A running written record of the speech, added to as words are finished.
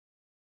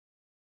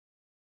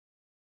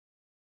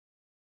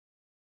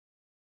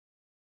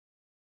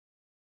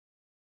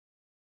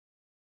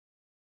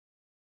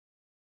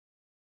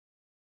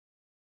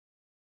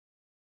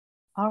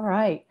All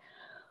right.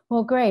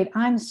 Well, great.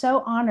 I'm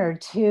so honored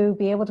to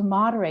be able to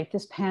moderate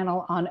this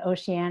panel on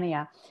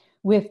Oceania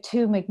with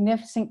two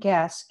magnificent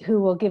guests who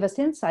will give us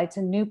insights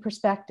and new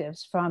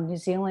perspectives from New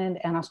Zealand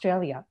and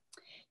Australia.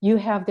 You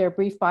have their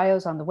brief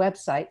bios on the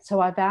website, so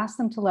I've asked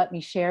them to let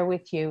me share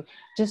with you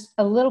just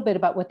a little bit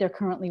about what they're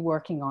currently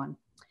working on.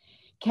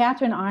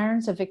 Catherine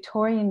Iorns of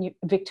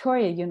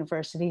Victoria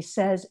University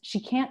says she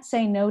can't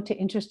say no to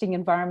interesting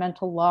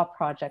environmental law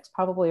projects,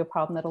 probably a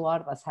problem that a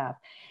lot of us have.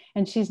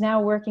 And she's now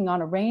working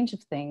on a range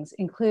of things,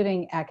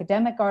 including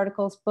academic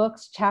articles,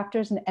 books,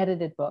 chapters, and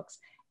edited books,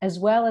 as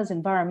well as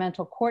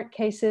environmental court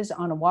cases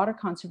on a water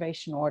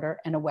conservation order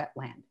and a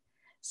wetland.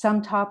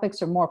 Some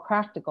topics are more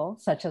practical,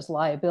 such as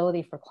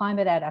liability for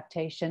climate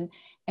adaptation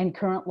and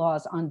current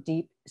laws on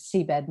deep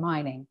seabed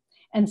mining.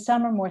 And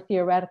some are more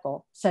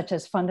theoretical, such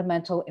as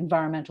fundamental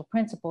environmental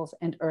principles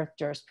and earth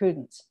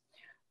jurisprudence.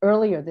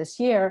 Earlier this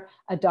year,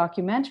 a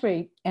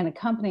documentary and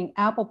accompanying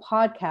Apple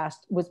podcast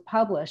was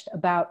published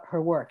about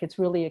her work. It's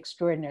really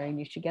extraordinary, and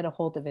you should get a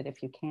hold of it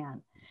if you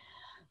can.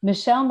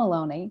 Michelle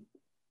Maloney,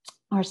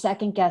 our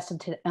second guest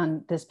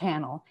on this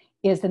panel,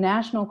 is the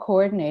National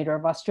Coordinator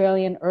of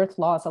Australian Earth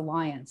Laws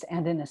Alliance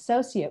and an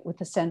associate with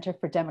the Centre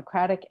for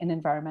Democratic and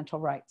Environmental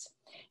Rights.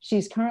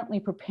 She's currently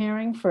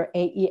preparing for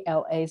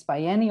AELA's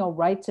biennial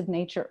Rights of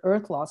Nature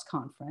Earth Laws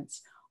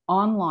Conference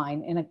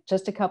online in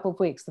just a couple of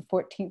weeks, the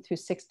 14th through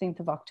 16th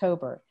of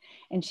October.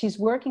 And she's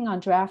working on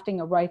drafting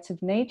a Rights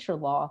of Nature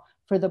law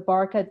for the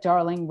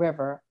Barka-Darling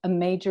River, a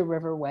major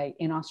riverway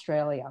in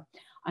Australia.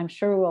 I'm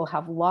sure we'll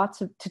have lots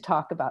to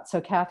talk about. So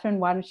Catherine,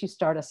 why don't you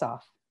start us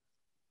off?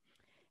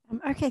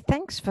 Okay,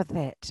 thanks for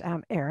that,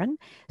 Erin.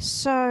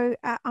 So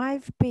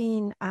I've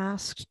been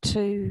asked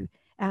to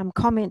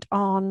comment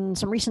on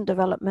some recent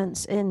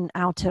developments in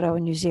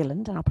Aotearoa, New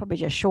Zealand, and I'll probably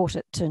just short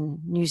it to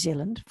New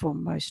Zealand for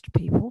most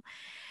people.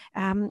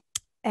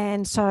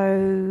 And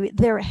so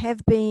there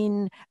have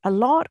been a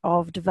lot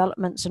of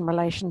developments in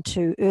relation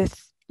to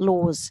earth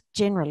laws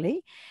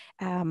generally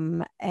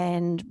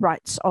and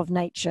rights of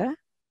nature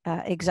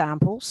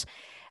examples.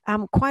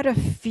 Quite a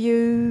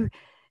few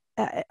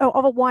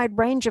of a wide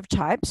range of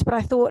types, but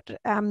I thought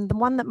the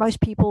one that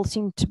most people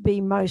seem to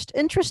be most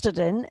interested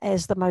in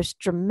as the most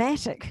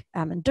dramatic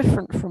and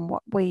different from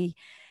what we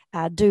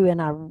do in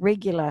our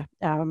regular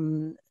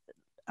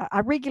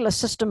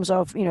systems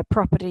of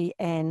property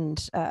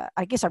and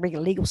I guess our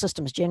regular legal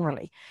systems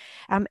generally,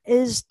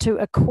 is to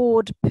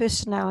accord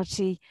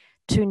personality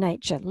to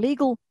nature,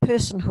 legal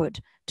personhood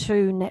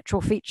to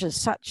natural features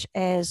such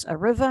as a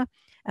river,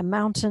 a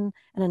mountain,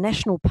 and a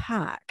national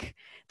park.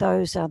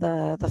 Those are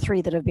the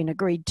three that have been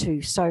agreed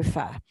to so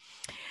far.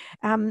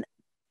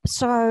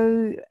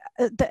 So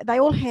they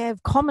all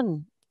have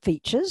common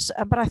features,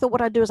 but I thought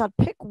what I'd do is I'd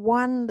pick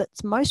one that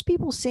most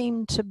people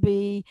seem to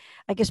be,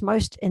 I guess,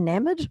 most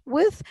enamored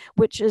with,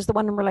 which is the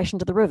one in relation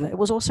to the river. It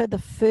was also the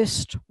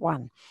first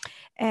one.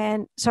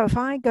 And so if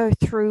I go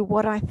through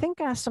what I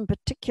think are some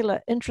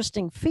particular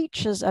interesting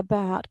features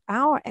about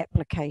our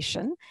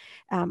application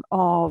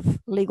of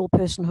legal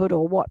personhood,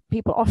 or what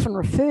people often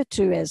refer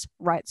to as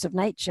rights of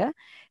nature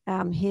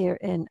here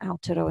in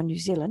Aotearoa, New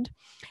Zealand,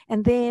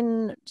 and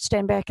then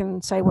stand back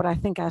and say what I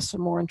think are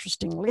some more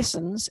interesting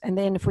lessons. And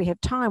then if we have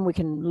time, we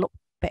can look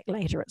back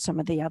later at some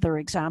of the other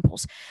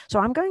examples. So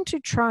I'm going to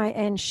try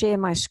and share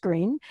my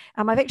screen.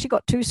 I've actually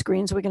got two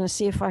screens. We're going to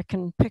see if I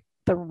can pick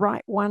the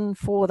right one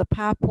for the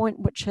PowerPoint,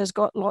 which has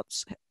got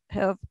lots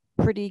of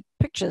pretty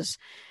pictures.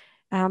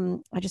 I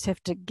just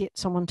have to get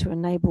someone to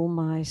enable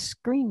my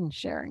screen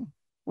sharing,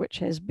 which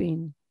has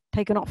been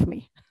taken off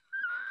me.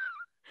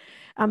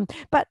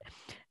 But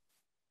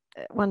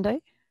one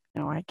day,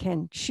 now I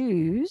can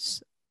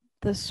choose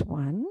this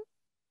one,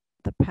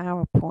 the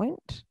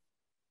PowerPoint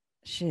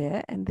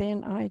share, and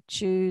then I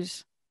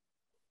choose.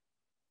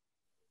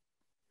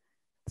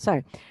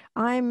 So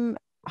I'm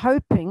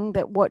hoping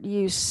that what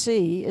you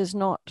see is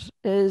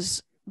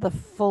the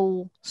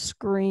full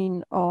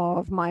screen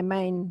of my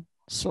main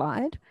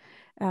slide,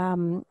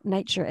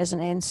 nature as an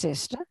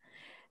ancestor.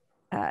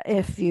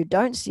 If you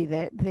don't see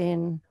that,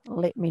 then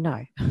let me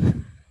know.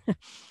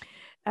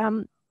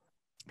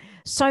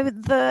 So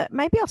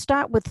maybe I'll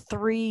start with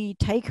three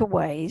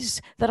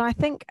takeaways that I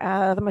think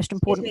are the most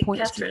important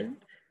points. Catherine,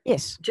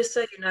 yes. Just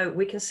so you know,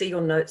 we can see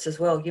your notes as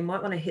well. You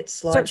might want to hit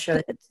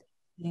slideshow.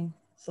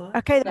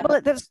 Okay,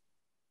 well, that's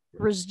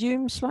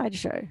resume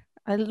slideshow.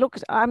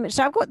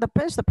 So I've got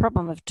that's the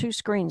problem of two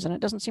screens, and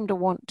it doesn't seem to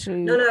want to.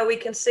 No, we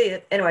can see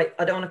it. Anyway,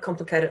 I don't want to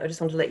complicate it. I just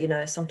want to let you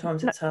know.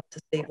 Sometimes it's hard to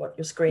see what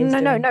your screen's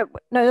doing. No.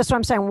 That's what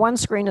I'm saying. One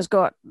screen has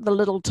got the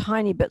little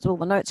tiny bits, all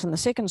the notes, and the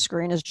second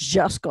screen has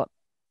just got,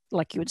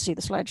 like you would see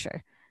the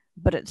slideshow,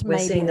 but we're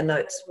seeing the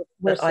notes.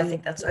 But I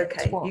think that's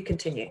okay. You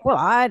continue. Well,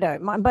 I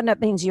don't mind, but that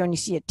means you only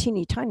see a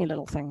teeny tiny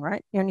little thing,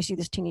 right? You only see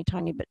this teeny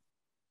tiny bit.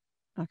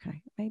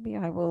 Okay, maybe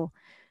I will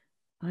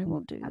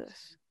do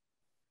this.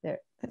 There,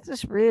 it's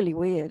just really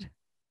weird.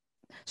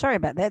 Sorry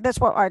about that. That's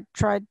what I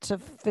tried to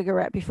figure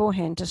out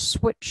beforehand, to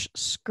switch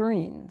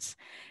screens.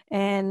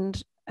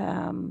 And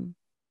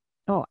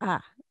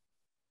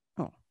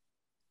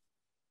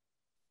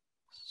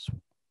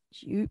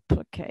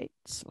duplicate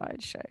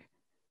slideshow.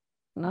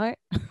 No,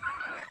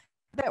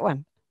 that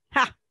one.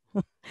 Ha!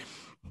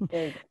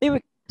 There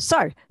we,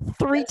 so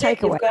 3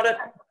 takeaways. You've got it.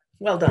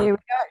 Well done. There we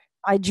go.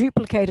 I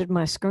duplicated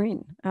my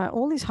screen.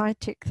 All these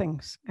high-tech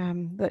things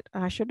that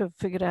I should have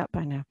figured out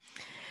by now.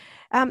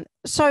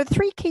 So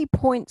 3 key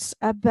points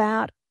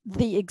about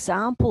the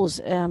examples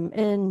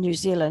in New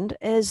Zealand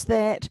is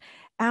that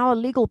our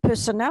legal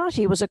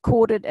personality was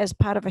accorded as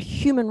part of a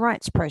human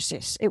rights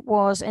process. It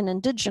was an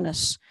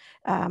indigenous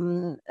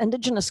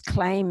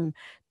claim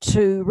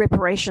to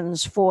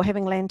reparations for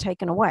having land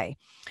taken away.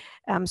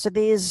 So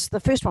there's the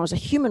first one was a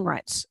human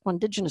rights, or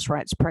indigenous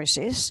rights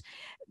process.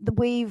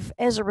 We've,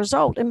 as a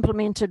result,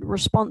 implemented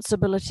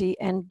responsibility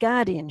and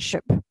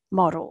guardianship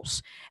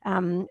models,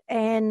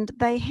 and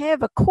they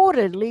have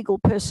accorded legal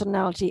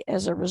personality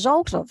as a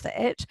result of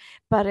that,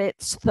 but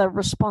it's the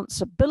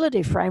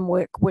responsibility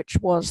framework which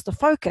was the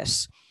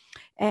focus.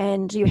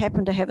 And you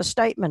happen to have a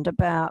statement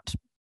about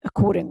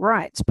according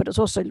rights, but it's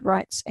also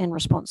rights and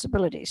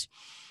responsibilities.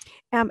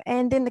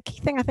 And then the key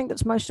thing I think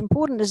that's most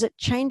important is it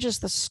changes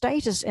the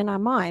status in our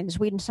minds.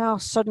 We now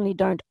suddenly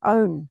don't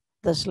own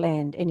this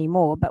land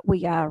anymore, but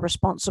we are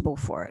responsible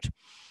for it.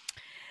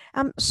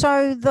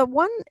 So the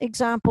one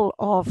example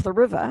of the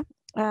river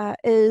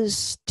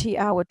is Te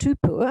Awa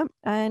Tupua,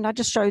 and I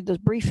just showed the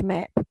brief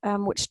map,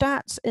 which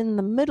starts in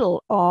the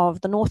middle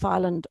of the North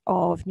Island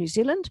of New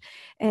Zealand,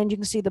 and you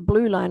can see the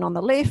blue line on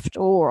the left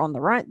or on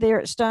the right there.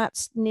 It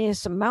starts near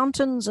some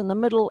mountains in the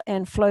middle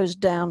and flows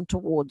down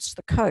towards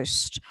the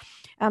coast.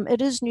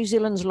 It is New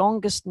Zealand's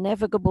longest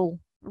navigable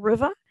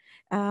river,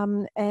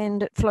 and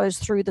it flows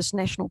through this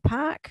national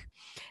park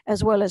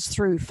as well as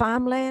through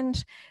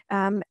farmland,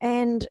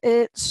 and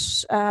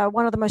it's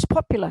one of the most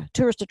popular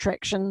tourist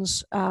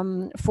attractions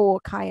for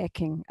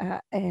kayaking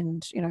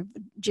and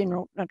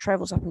general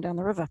travels up and down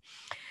the river,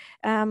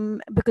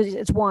 because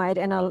it's wide,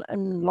 and in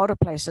a lot of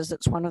places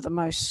it's one of the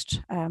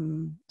most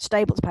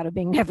stable. It's part of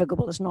being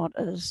navigable. It's not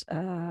as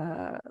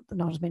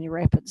many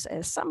rapids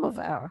as some of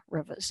our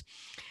rivers.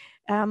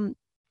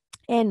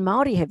 And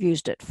Māori have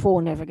used it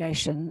for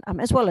navigation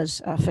as well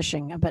as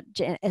fishing, but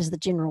as the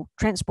general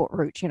transport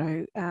route,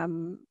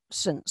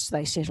 since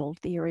they settled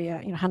the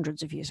area,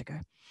 hundreds of years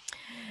ago.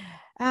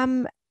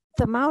 The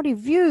Māori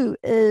view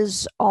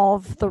is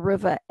of the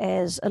river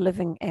as a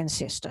living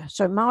ancestor.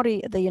 So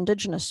Māori, the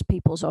indigenous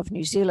peoples of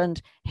New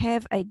Zealand,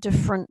 have a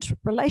different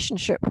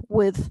relationship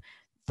with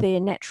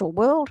their natural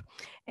world,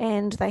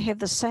 and they have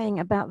the saying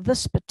about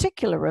this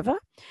particular river,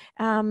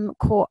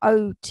 ko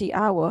au te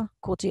awa,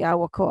 ko te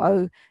awa ko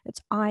au,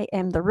 it's I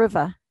am the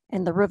river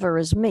and the river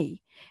is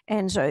me.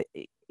 And so,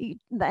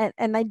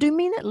 and they do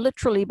mean it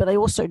literally, but they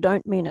also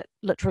don't mean it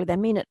literally. They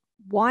mean it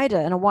wider,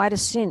 in a wider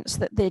sense,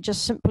 that they're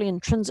just simply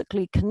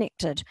intrinsically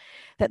connected,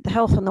 that the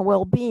health and the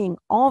well-being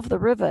of the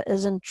river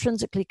is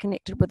intrinsically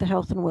connected with the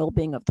health and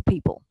well-being of the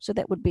people. So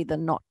that would be the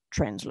not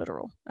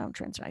transliteral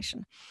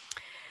translation.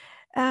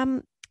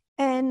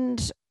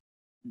 And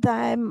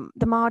the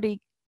Māori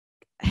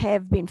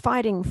have been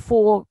fighting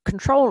for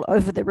control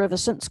over the river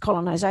since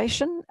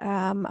colonisation,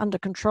 under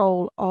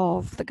control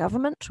of the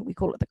government. We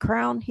call it the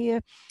Crown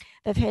here.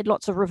 They've had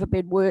lots of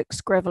riverbed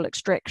works, gravel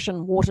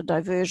extraction, water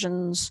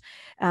diversions,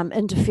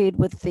 interfered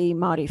with the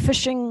Māori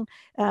fishing,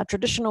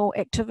 traditional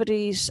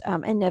activities,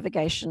 and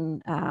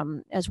navigation,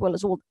 as well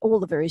as all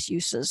the various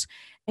uses,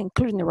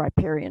 including the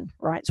riparian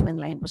rights when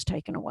land was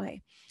taken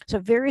away. So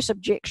various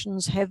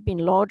objections have been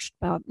lodged.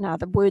 Now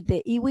the word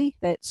there, iwi,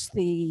 that's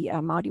the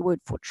Māori word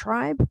for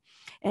tribe,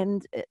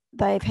 and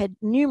they've had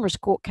numerous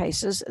court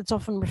cases. It's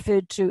often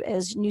referred to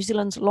as New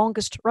Zealand's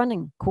longest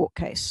running court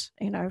case,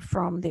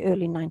 from the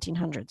early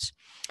 1900s.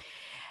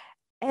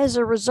 As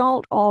a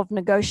result of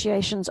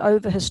negotiations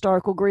over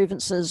historical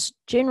grievances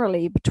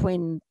generally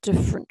between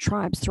different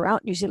tribes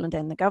throughout New Zealand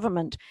and the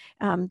government,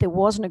 there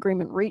was an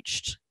agreement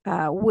reached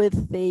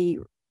with the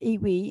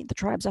iwi, the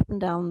tribes up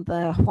and down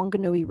the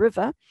Whanganui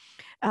River,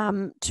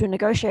 to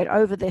negotiate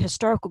over their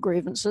historical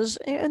grievances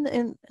in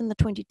the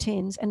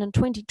 2010s. And in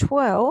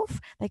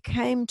 2012, they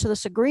came to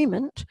this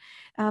agreement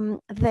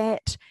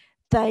that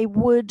they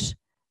would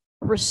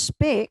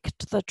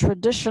respect the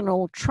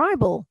traditional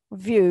tribal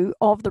view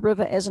of the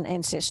river as an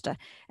ancestor.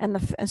 And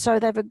so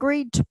they've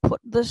agreed to put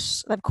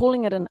this, they're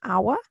calling it an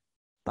awa.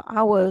 The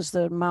awa is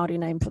the Māori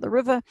name for the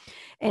river,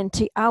 and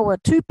Te Awa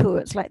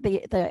Tupua, it's like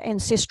the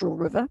ancestral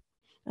river.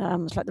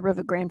 It's like the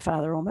river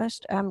grandfather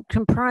almost,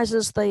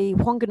 comprises the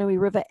Whanganui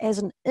River as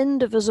an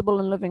indivisible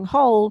and living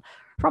whole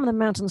from the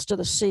mountains to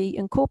the sea,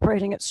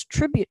 incorporating its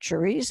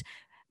tributaries.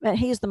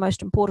 Here's the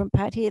most important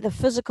part here, the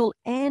physical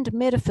and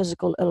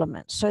metaphysical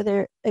elements. So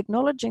they're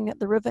acknowledging that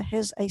the river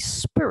has a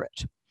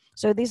spirit.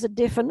 So there's a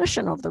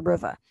definition of the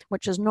river,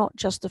 which is not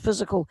just the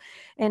physical.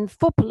 And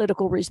for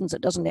political reasons,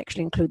 it doesn't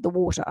actually include the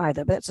water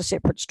either, but that's a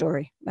separate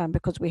story,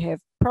 because we have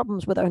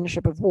problems with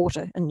ownership of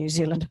water in New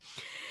Zealand.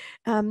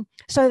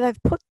 So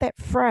they've put that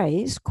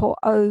phrase, ko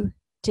au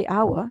te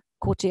awa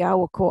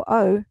ko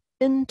au,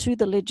 into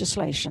the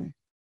legislation.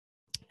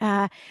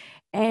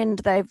 And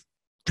they've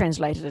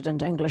translated it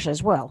into English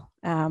as well.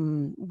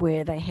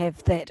 where they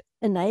have that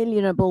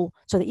inalienable,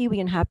 so the iwi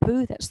and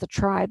hapu, that's the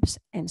tribes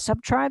and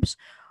sub-tribes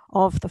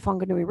of the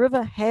Whanganui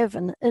River, have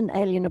an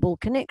inalienable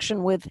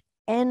connection with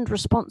and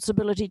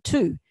responsibility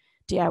to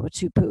Te Awa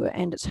Tupua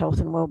and its health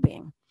and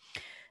well-being.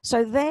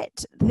 So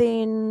that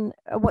then,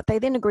 what they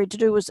then agreed to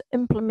do was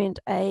implement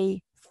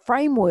a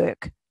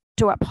framework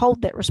to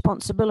uphold that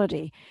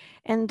responsibility.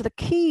 And the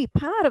key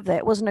part of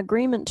that was an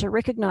agreement to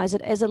recognize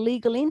it as a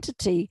legal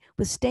entity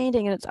with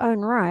standing in its own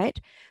right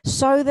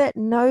so that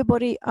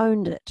nobody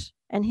owned it.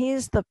 And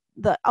here's the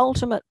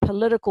ultimate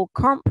political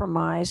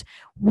compromise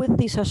with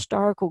these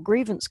historical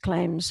grievance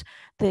claims.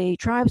 The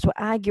tribes were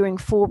arguing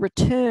for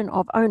return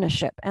of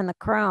ownership, and the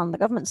Crown, the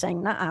government,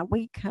 saying, nah,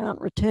 we can't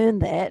return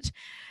that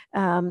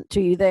to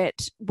you.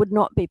 That would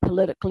not be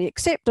politically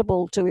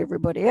acceptable to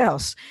everybody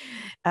else.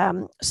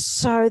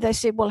 So they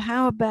said, well,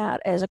 how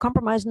about as a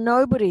compromise,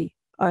 nobody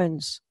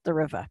owns the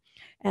river?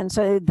 And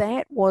so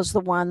that was the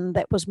one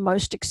that was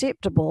most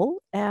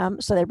acceptable.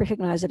 So they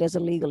recognize it as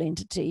a legal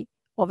entity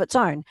of its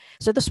own.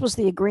 So this was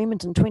the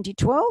agreement in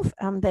 2012,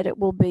 that it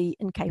will be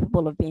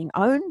incapable of being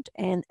owned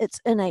and its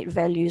innate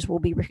values will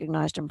be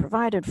recognized and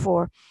provided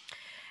for.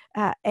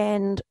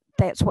 And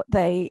that's what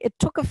it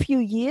took a few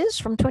years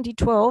from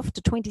 2012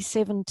 to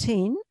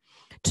 2017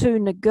 to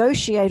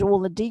negotiate all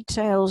the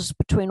details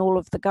between all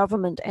of the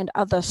government and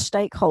other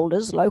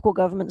stakeholders, local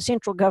government,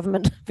 central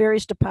government,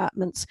 various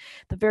departments,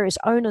 the various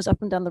owners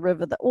up and down the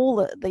river,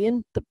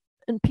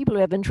 and people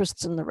who have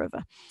interests in the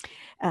river.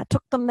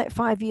 Took them that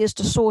 5 years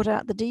to sort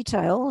out the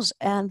details,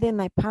 and then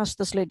they passed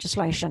this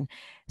legislation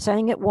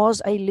saying it was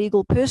a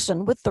legal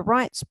person with the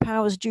rights,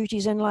 powers,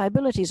 duties, and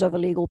liabilities of a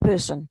legal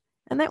person.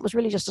 And that was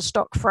really just a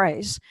stock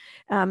phrase.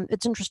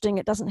 It's interesting,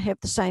 it doesn't have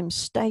the same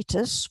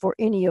status for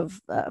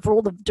for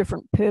all the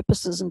different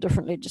purposes and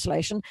different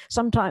legislation.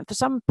 Sometimes, for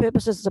some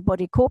purposes, it's a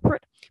body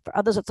corporate, for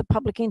others, it's a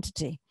public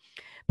entity.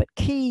 But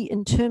key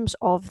in terms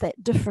of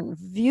that different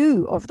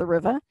view of the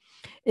river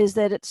is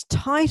that its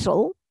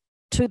title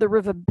to the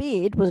river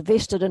bed was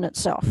vested in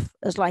itself,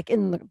 as like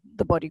in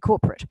the body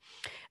corporate.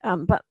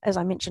 But as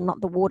I mentioned,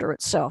 not the water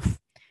itself.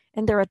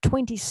 And there are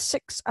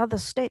 26 other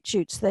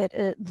statutes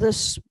that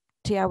this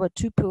Te Awa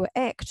Tupua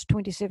Act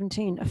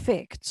 2017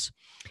 affects.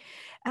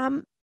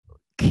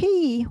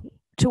 Key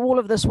to all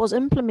of this was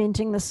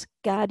implementing this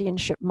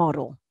guardianship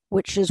model,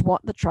 which is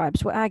what the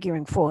tribes were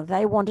arguing for.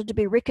 They wanted to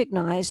be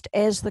recognized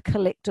as the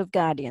collective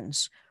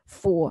guardians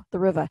for the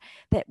river.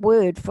 That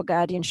word for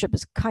guardianship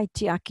is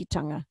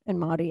kaitiakitanga in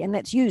Māori, and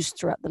that's used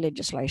throughout the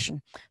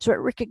legislation. So it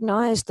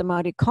recognized the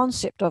Māori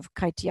concept of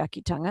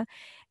kaitiakitanga,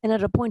 and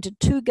it appointed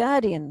 2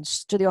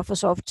 guardians to the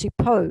office of Te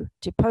Pou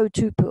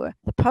Tupua.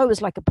 The Pou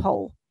is like a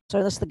pole,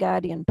 so that's the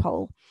guardian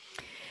pole.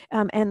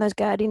 And those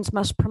guardians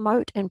must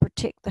promote and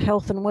protect the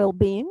health and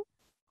well-being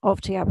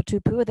of Te Awa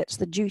Tupua. That's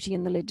the duty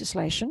in the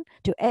legislation,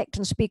 to act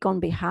and speak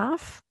on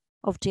behalf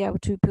of Te Awa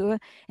Tupua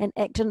and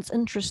act in its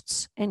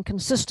interests and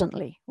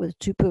consistently with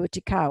Tupua Te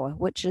Kawa,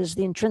 which is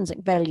the intrinsic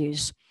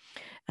values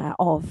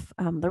of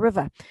the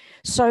river.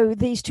 So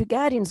these 2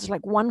 guardians is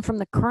like one from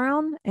the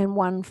Crown and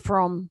one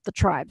from the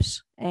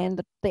tribes.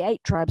 And the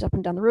 8 tribes up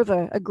and down the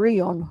river agree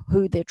on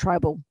who their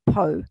tribal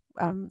Pou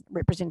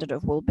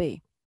representative will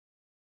be.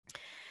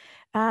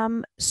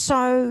 An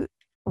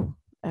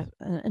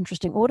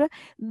interesting order.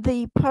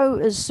 The Pou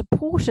is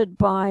supported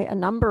by a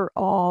number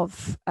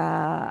of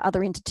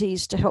other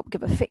entities to help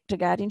give effect to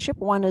guardianship.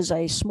 One is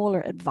a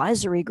smaller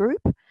advisory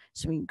group,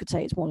 so we could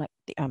say it's more like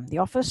the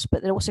office,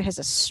 but it also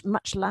has a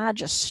much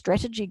larger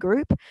strategy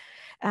group,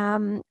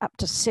 up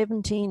to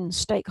 17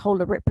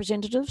 stakeholder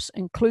representatives,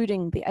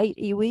 including the 8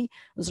 iwi.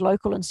 There's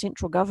local and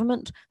central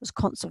government, there's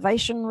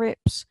conservation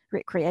reps,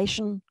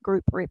 recreation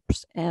group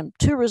reps,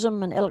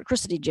 tourism and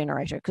electricity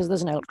generator, because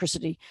there's an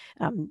electricity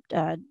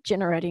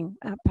generating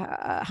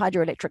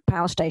hydroelectric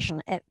power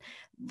station at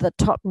the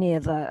top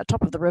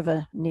of the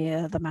river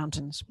near the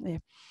mountains there.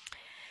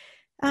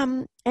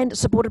 And it's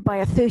supported by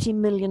a $30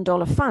 million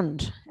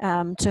fund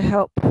to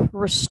help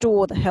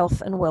restore the health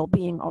and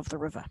well-being of the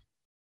river.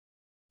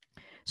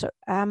 So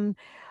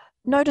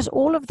notice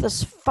all of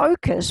this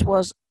focus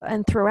was,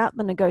 and throughout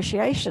the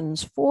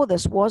negotiations for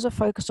this, was a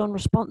focus on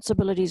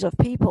responsibilities of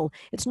people.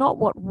 It's not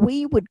what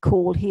we would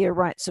call here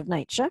rights of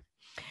nature,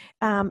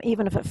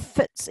 even if it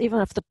fits, even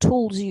if the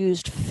tools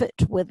used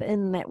fit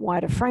within that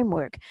wider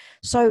framework.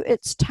 So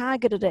it's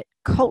targeted at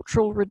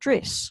cultural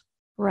redress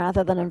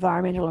rather than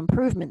environmental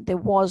improvement. There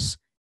was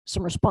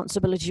some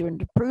responsibility to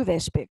improve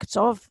aspects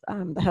of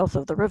the health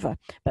of the river,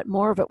 but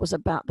more of it was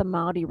about the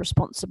Māori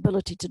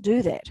responsibility to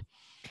do that.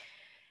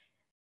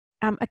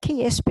 A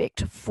key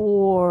aspect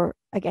for,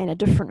 again, a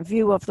different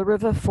view of the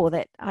river, for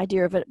that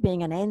idea of it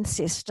being an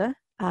ancestor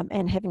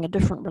and having a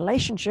different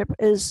relationship,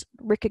 is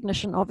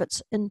recognition of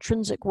its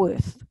intrinsic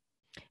worth.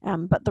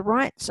 But the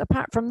rights,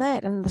 apart from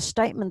that, and the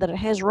statement that it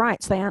has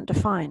rights, they aren't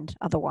defined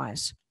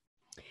otherwise.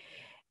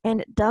 And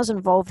it does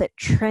involve that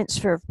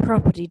transfer of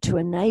property to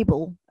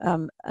enable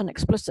an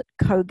explicit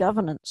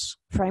co-governance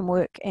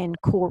framework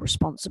and core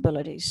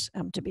responsibilities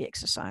to be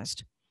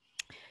exercised.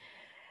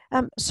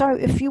 So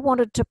if you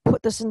wanted to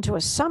put this into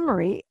a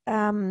summary,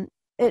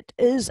 it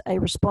is a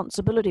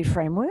responsibility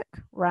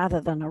framework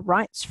rather than a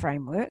rights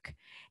framework.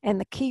 And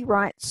the key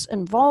rights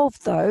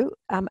involved, though,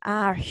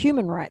 are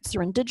human rights.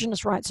 They're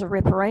Indigenous rights of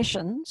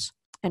reparations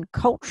and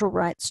cultural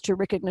rights to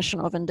recognition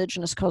of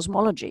Indigenous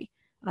cosmology.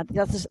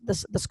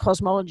 This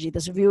cosmology,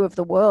 this view of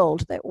the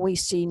world that we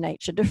see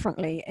nature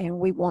differently, and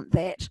we want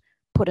that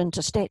put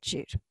into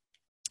statute.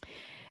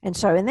 And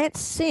so in that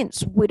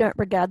sense, we don't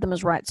regard them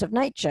as rights of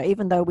nature,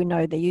 even though we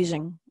know they're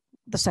using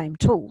the same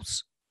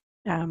tools.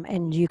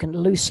 And you can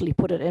loosely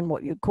put it in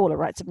what you'd call a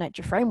rights of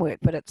nature framework,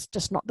 but it's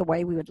just not the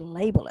way we would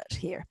label it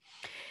here.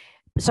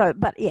 So,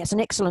 but yes, an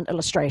excellent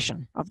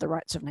illustration of the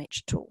rights of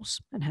nature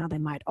tools and how they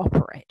might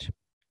operate.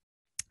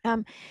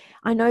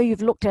 I know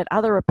you've looked at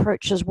other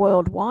approaches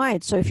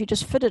worldwide, so if you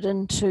just fit it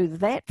into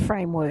that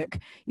framework,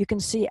 you can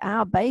see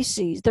our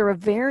bases.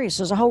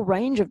 There's a whole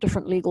range of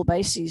different legal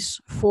bases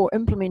for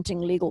implementing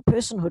legal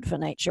personhood for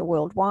nature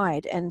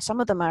worldwide, and some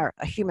of them are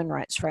a human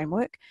rights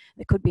framework.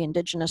 They could be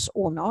Indigenous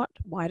or not.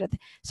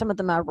 Some of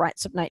them are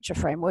rights of nature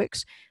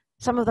frameworks.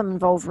 Some of them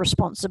involve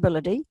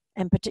responsibility,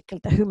 and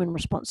particularly the human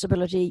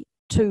responsibility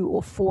to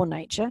or for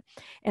nature.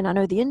 And I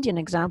know the Indian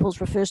examples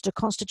refers to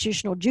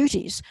constitutional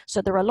duties.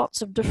 So there are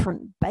lots of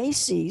different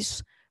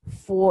bases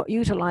for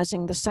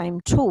utilizing the same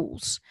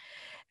tools.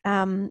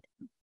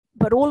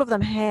 But all of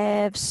them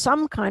have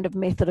some kind of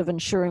method of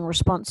ensuring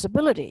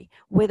responsibility,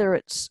 whether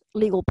it's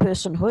legal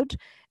personhood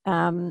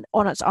on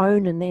its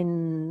own, and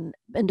then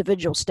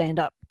individuals stand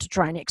up to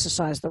try and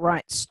exercise the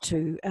rights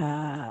to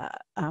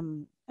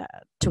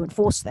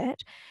enforce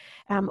that,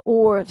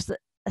 or if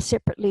a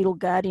separate legal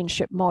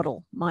guardianship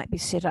model might be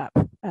set up,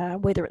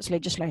 whether it's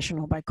legislation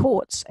or by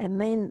courts, and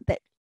then that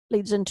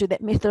leads into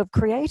that method of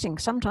creating.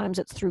 Sometimes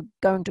it's through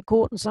going to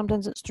court, and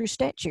sometimes it's through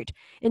statute.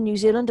 In New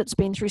Zealand, it's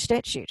been through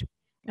statute.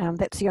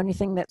 That's the only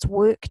thing that's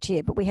worked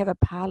here, but we have a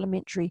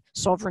parliamentary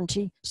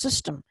sovereignty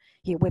system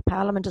here, where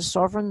Parliament is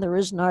sovereign. There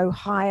is no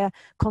higher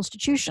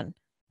constitution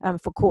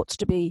for courts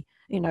to be,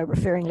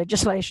 referring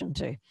legislation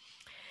to.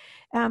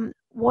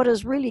 What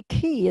is really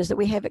key is that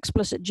we have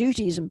explicit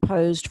duties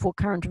imposed for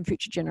current and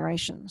future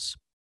generations.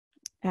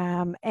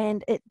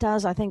 And it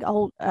does, I think,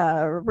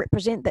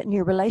 represent that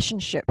new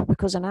relationship,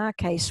 because in our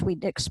case, we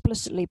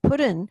explicitly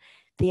put in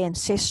the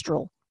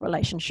ancestral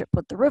relationship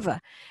with the river.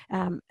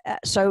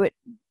 So it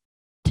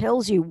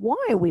tells you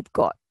why we've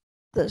got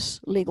this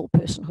legal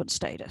personhood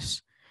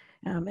status.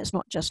 It's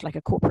not just like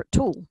a corporate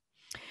tool.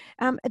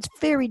 It's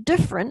very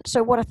different.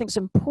 So what I think is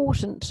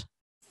important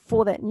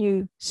for that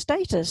new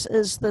status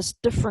is this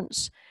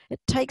difference.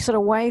 It takes it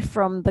away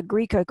from the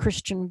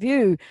Greco-Christian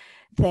view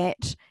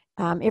that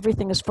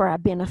everything is for our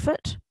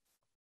benefit,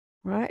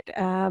 right?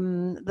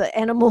 The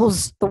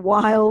animals, the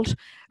wild,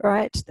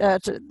 right?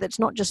 That's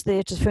not just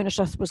there to furnish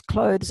us with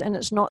clothes, and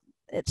it's not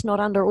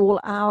under all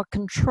our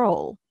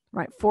control,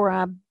 right? For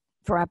our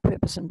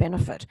purpose and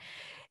benefit.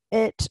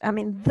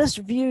 This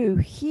view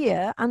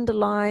here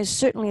underlies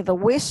certainly all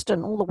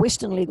the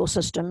Western legal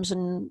systems,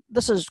 and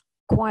this is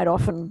quite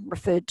often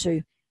referred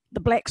to the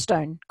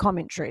Blackstone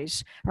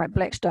commentaries, right?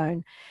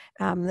 Blackstone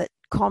that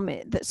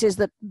says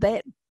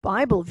that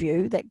Bible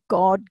view that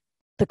God,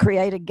 the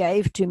Creator,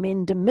 gave to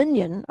men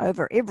dominion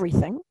over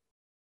everything,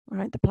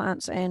 right? The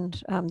plants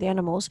and the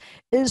animals,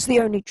 is the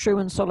only true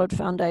and solid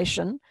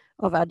foundation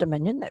of our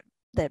dominion.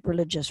 That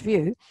religious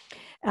view,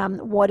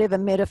 whatever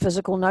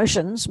metaphysical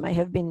notions may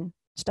have been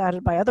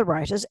started by other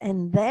writers,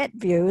 and that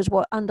view is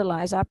what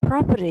underlies our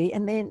property,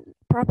 and then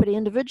property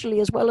individually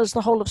as well as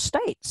the whole of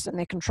states and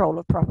their control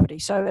of property.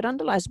 So it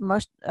underlies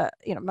most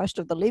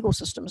of the legal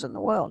systems in the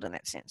world in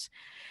that sense.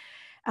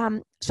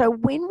 So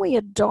when we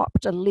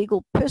adopt a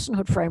legal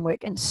personhood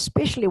framework, and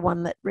especially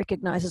one that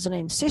recognizes an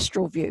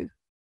ancestral view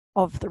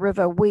of the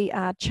river, we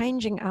are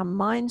changing our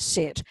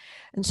mindset,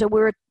 and so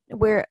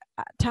we're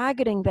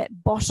targeting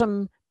that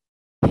bottom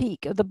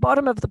peak, the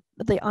bottom of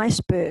the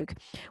iceberg,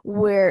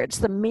 where it's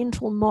the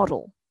mental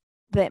model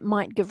that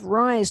might give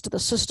rise to the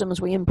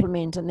systems we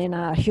implement and then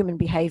our human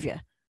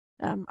behavior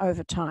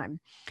over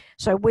time.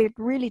 So we're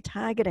really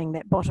targeting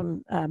that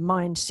bottom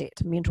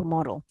mindset, mental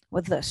model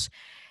with this.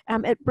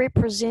 It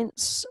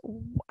represents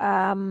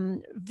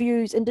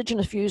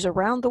Indigenous views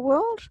around the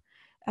world.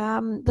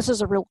 This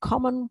is a real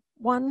common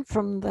one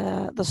from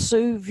the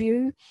Sioux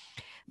view,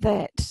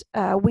 that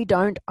we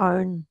don't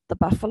own the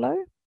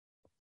buffalo.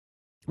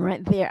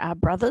 Right, they're our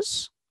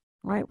brothers,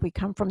 right? We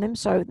come from them.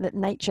 So that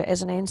nature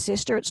as an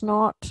ancestor, it's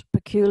not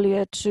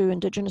peculiar to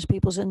Indigenous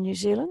peoples in New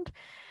Zealand.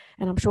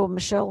 And I'm sure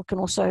Michelle can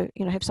also,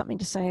 have something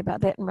to say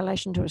about that in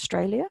relation to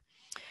Australia.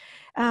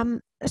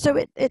 So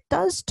it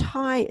does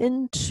tie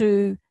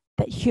into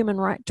that human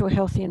right to a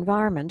healthy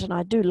environment. And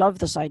I do love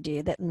this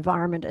idea that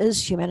environment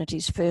is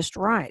humanity's first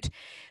right.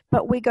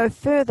 But we go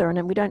further, and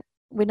then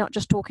we're not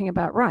just talking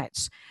about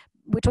rights.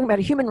 We're talking about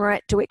a human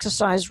right to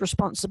exercise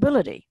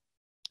responsibility.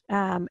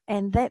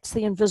 And that's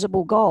the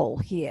invisible goal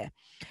here.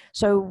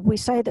 So we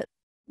say that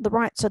the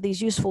rights are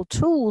these useful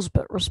tools,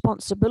 but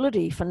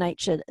responsibility for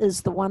nature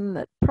is the one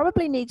that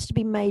probably needs to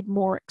be made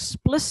more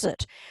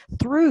explicit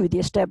through the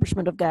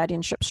establishment of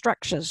guardianship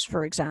structures,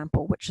 for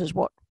example, which is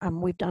what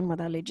we've done with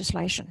our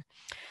legislation.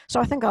 So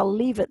I think I'll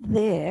leave it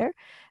there.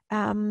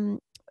 And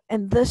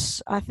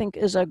this, I think,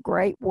 is a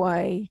great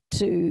way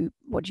to,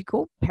 what do you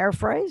call,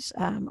 paraphrase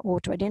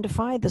or to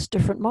identify this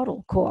different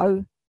model. Ko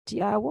au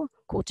te awa,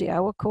 ko te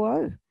awa ko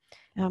au.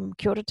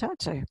 Kia ora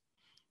tātou.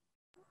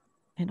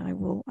 And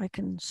I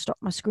can stop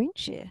my screen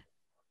share.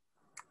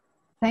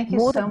 Thank you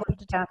More so than much,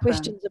 to Catherine.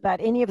 questions about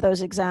any of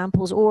those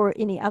examples or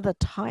any other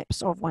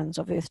types of ones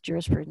of Earth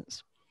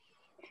jurisprudence.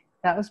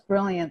 That was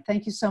brilliant.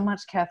 Thank you so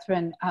much,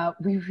 Catherine.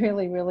 We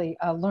really, really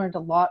learned a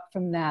lot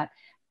from that.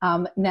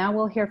 Now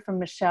we'll hear from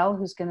Michelle,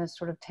 who's going to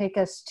sort of take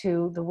us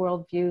to the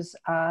worldviews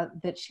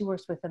that she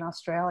works with in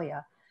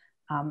Australia.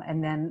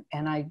 And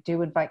I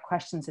do invite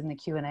questions in the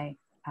Q&A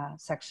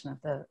section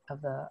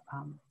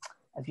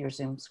of your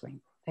Zoom screen.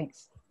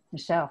 Thanks.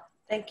 Michelle.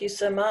 Thank you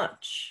so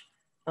much.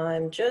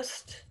 I'm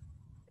just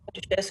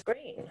going to share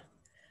screen.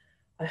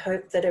 I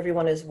hope that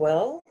everyone is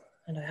well,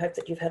 and I hope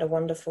that you've had a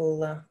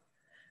wonderful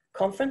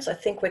conference. I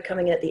think we're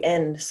coming at the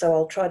end, so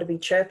I'll try to be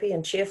chirpy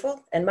and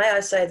cheerful. And may I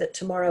say that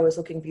tomorrow is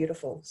looking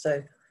beautiful.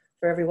 So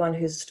for everyone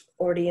who's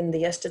already in the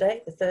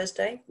yesterday, the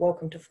Thursday,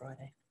 welcome to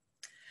Friday.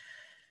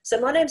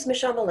 So my name's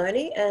Michelle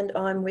Maloney, and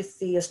I'm with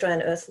the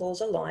Australian Earth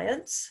Laws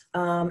Alliance.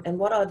 And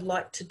what I'd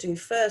like to do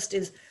first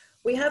is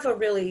we have a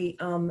really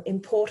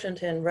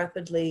important and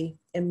rapidly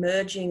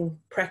emerging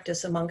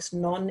practice amongst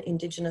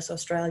non-Indigenous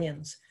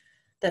Australians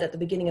that at the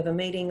beginning of a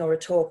meeting or a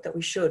talk that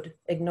we should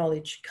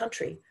acknowledge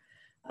country.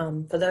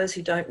 For those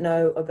who don't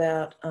know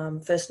about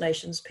First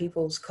Nations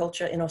people's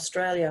culture in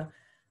Australia,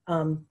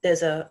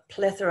 there's a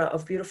plethora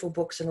of beautiful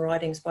books and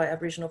writings by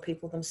Aboriginal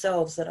people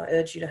themselves that I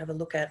urge you to have a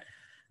look at.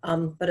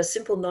 But a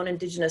simple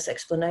non-Indigenous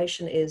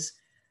explanation is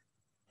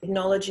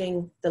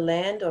acknowledging the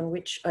land on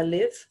which I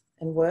live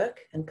and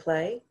work and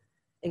play,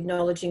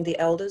 acknowledging the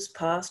elders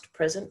past,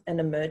 present and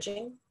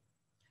emerging,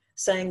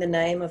 saying the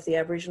name of the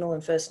Aboriginal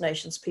and First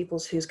Nations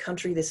peoples whose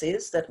country this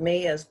is, that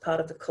me as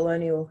part of the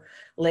colonial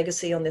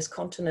legacy on this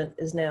continent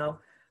is now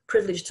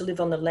privileged to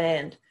live on the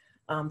land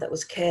that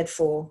was cared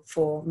for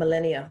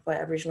millennia by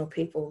Aboriginal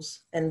peoples.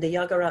 And the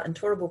Yagara and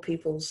Turrbal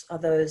peoples are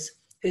those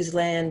whose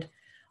land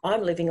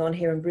I'm living on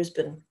here in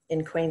Brisbane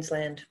in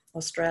Queensland,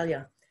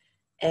 Australia.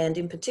 And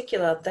in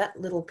particular, that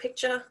little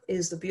picture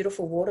is the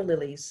beautiful water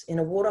lilies in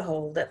a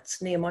waterhole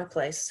that's near my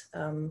place.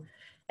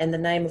 And the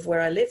name of where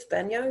I live,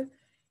 Banyo,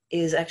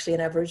 is actually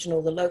an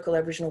Aboriginal, the local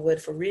Aboriginal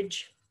word for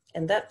ridge.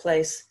 And that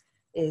place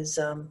is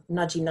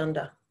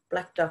Nudginunda,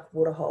 Black Duck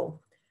Waterhole.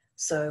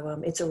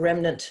 So it's a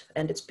remnant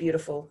and it's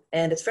beautiful.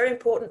 And it's very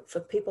important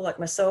for people like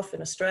myself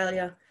in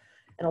Australia.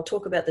 And I'll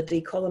talk about the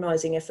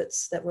decolonising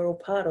efforts that we're all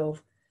part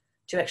of,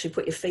 to actually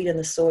put your feet in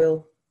the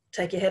soil,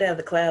 take your head out of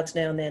the clouds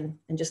now and then,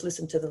 and just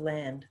listen to the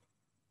land.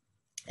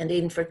 And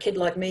even for a kid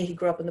like me, who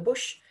grew up in the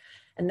bush,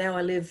 and now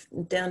I live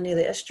down near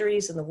the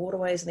estuaries and the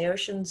waterways and the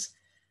oceans,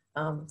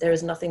 there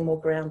is nothing more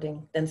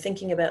grounding than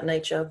thinking about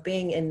nature,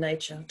 being in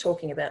nature,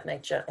 talking about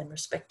nature and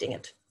respecting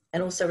it.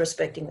 And also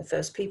respecting the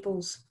First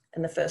Peoples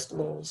and the First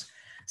Laws.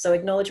 So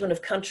acknowledgement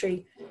of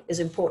country is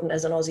important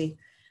as an Aussie,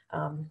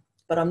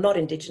 but I'm not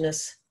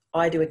Indigenous.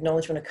 I do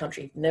acknowledgement of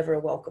country, never a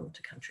welcome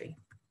to country.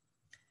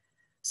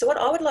 So what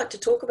I would like to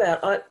talk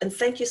about, and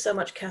thank you so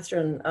much,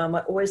 Catherine. I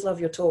always love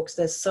your talks.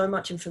 There's so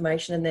much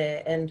information in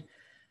there. And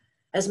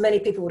as many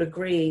people would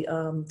agree,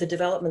 the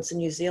developments in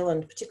New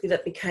Zealand, particularly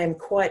that became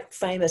quite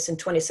famous in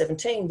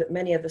 2017, but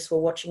many of us were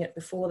watching it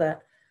before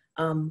that,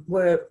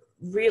 were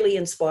really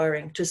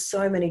inspiring to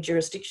so many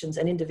jurisdictions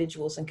and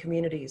individuals and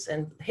communities.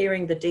 And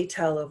hearing the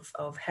detail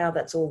of how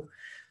that's all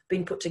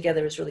been put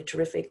together is really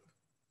terrific.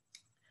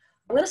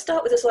 I'm going to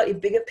start with a slightly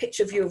bigger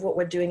picture view of what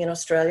we're doing in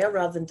Australia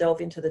rather than delve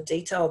into the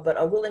detail, but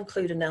I will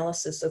include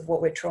analysis of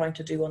what we're trying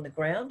to do on the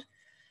ground.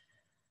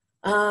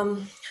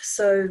 And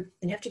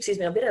you have to excuse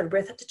me, I'm a bit out of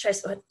breath. I had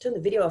to turn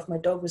the video off. My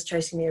dog was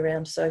chasing me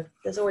around. So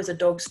there's always a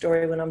dog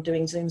story when I'm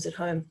doing Zooms at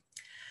home.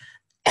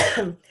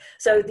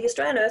 So the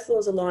Australian Earth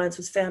Laws Alliance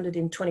was founded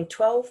in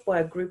 2012 by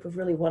a group of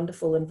really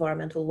wonderful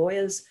environmental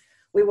lawyers.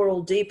 We were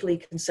all deeply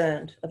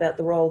concerned about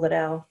the role that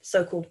our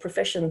so-called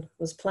profession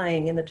was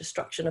playing in the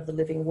destruction of the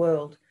living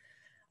world.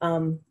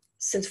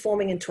 Since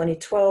forming in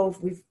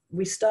 2012,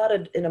 we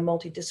started in a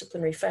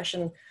multidisciplinary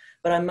fashion,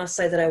 but I must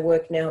say that our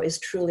work now is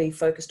truly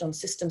focused on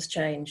systems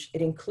change.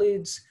 It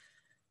includes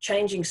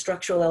changing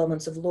structural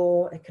elements of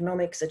law,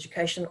 economics,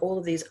 education, all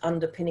of these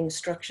underpinning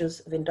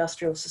structures of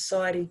industrial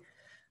society.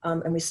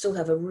 And we still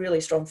have a really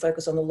strong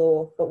focus on the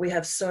law, but we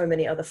have so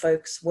many other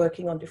folks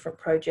working on different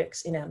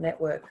projects in our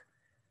network.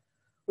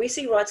 We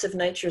see rights of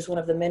nature as one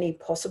of the many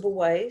possible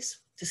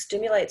ways to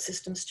stimulate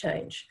systems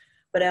change.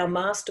 But our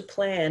master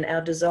plan,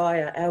 our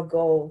desire, our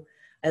goal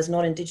as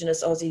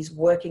non-Indigenous Aussies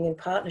working in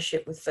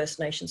partnership with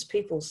First Nations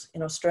peoples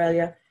in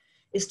Australia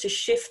is to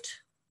shift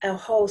our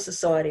whole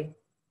society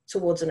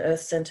towards an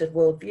earth-centered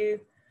worldview,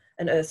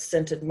 an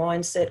earth-centered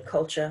mindset,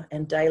 culture,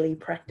 and daily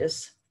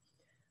practice.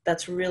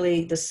 That's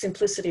really the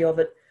simplicity of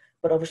it,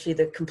 but obviously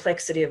the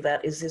complexity of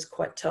that is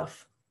quite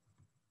tough.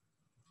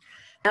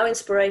 Our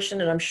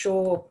inspiration, and I'm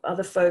sure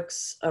other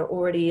folks are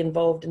already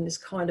involved in this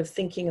kind of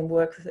thinking and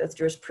work with earth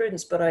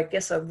jurisprudence, but I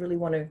guess I really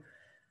want to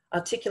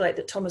articulate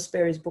that Thomas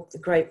Berry's book, The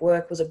Great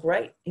Work, was a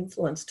great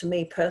influence to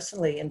me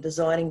personally in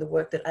designing the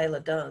work that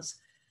Ayla does.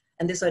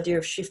 And this idea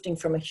of shifting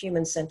from a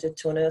human-centered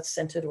to an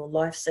earth-centered or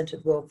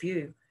life-centered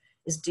worldview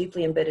is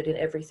deeply embedded in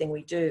everything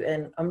we do.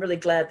 And I'm really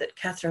glad that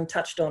Catherine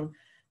touched on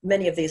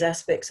many of these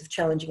aspects of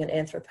challenging an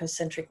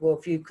anthropocentric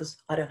worldview,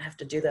 because I don't have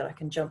to do that. I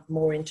can jump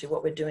more into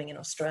what we're doing in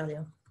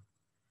Australia.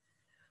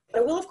 I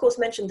will, of course,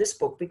 mention this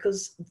book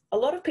because a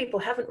lot of people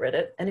haven't read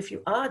it. And if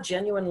you are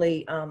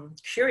genuinely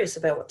curious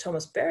about what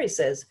Thomas Berry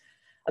says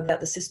about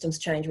the systems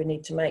change we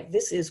need to make,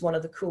 this is one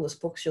of the coolest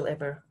books you'll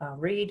ever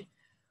read.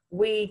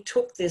 We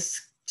took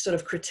this sort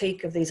of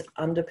critique of these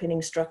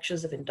underpinning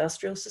structures of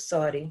industrial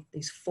society,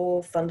 these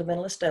 4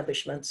 fundamental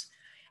establishments,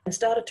 and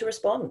started to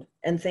respond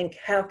and think,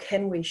 how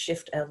can we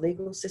shift our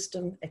legal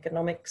system,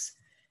 economics,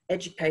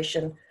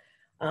 education,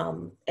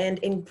 and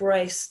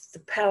embrace the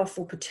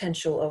powerful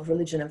potential of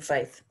religion and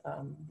faith.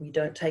 We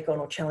don't take on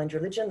or challenge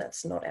religion.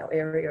 That's not our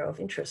area of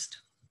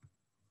interest.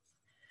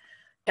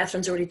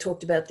 Catherine's already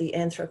talked about the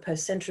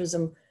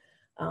anthropocentrism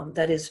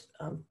that is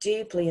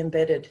deeply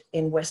embedded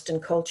in Western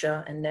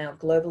culture and now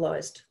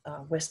globalized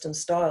Western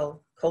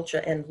style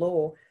culture and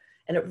law,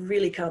 and it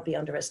really can't be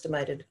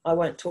underestimated. I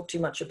won't talk too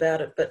much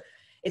about it, but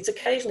it's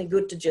occasionally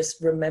good to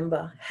just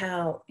remember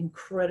how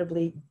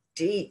incredibly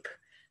deep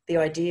the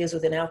ideas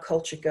within our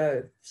culture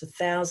go for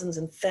thousands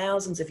and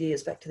thousands of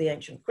years back to the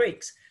ancient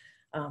Greeks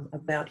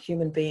about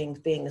human beings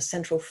being the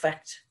central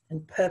fact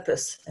and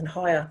purpose and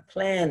higher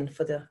plan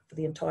for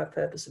the entire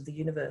purpose of the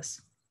universe.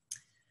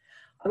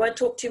 I won't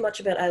talk too much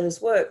about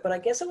Ayla's work, but I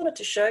guess I wanted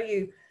to show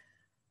you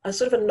a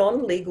sort of a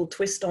non-legal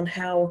twist on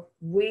how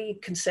we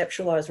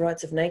conceptualize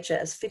rights of nature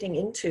as fitting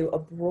into a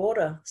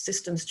broader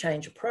systems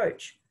change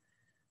approach.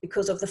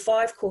 Because of the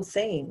 5 core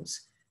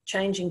themes,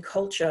 changing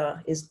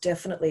culture is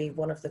definitely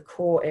one of the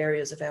core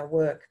areas of our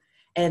work,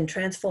 and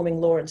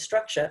transforming law and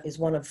structure is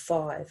one of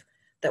 5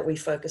 that we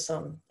focus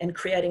on. And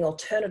creating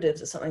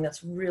alternatives is something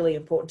that's really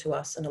important to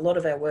us, and a lot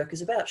of our work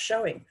is about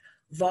showing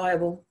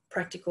viable,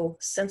 practical,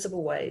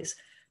 sensible ways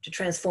to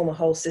transform a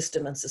whole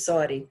system and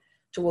society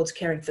towards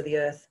caring for the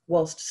earth,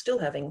 whilst still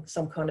having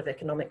some kind of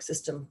economic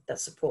system that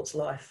supports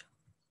life.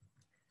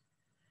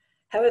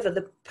 However,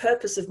 the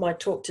purpose of my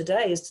talk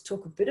today is to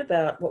talk a bit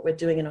about what we're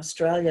doing in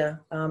Australia,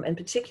 and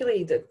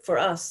particularly for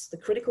us, the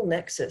critical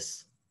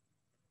nexus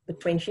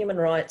between human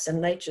rights and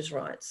nature's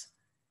rights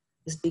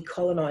is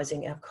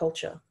decolonising our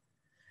culture.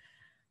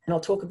 And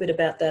I'll talk a bit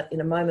about that in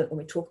a moment when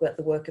we talk about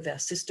the work of our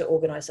sister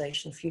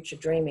organisation, Future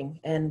Dreaming,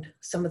 and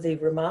some of the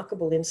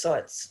remarkable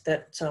insights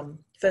that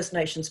First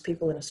Nations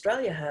people in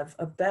Australia have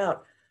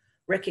about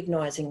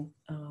recognising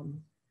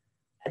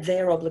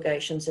their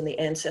obligations and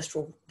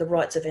the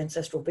rights of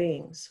ancestral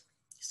beings.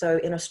 So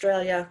in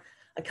Australia,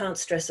 I can't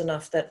stress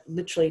enough that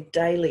literally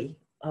daily,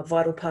 a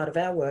vital part of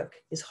our work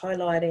is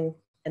highlighting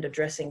and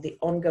addressing the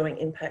ongoing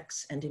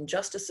impacts and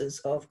injustices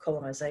of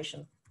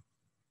colonisation.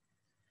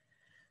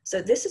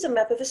 So this is a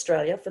map of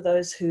Australia for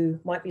those who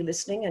might be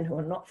listening and who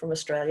are not from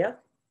Australia.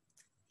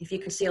 If you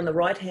can see on the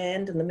right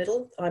hand in the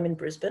middle, I'm in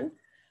Brisbane,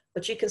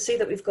 but you can see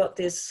that we've got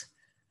this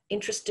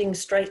interesting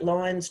straight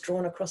lines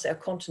drawn across our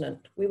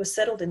continent. We were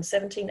settled in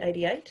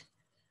 1788,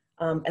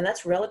 and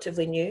that's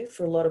relatively new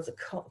for a lot of the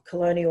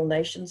colonial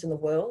nations in the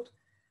world.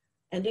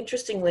 And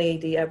interestingly,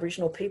 the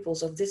Aboriginal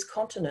peoples of this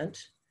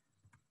continent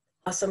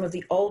are some of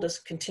the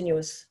oldest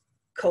continuous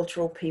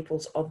cultural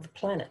peoples of the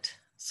planet.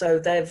 So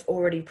they've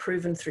already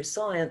proven through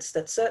science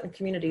that certain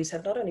communities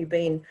have not only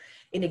been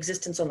in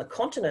existence on the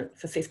continent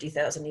for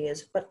 50,000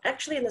 years, but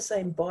actually in the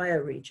same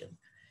bioregion.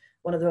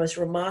 One of the most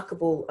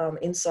remarkable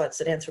insights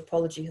that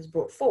anthropology has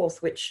brought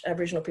forth, which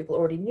Aboriginal people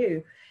already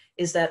knew,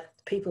 is that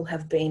people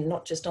have been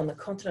not just on the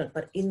continent,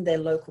 but in their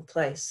local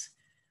place,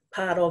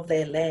 part of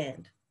their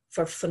land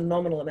for a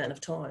phenomenal amount of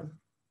time.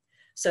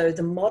 So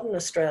the modern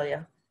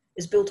Australia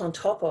is built on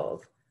top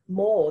of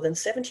more than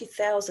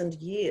 70,000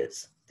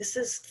 years. This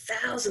is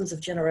thousands of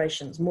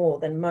generations more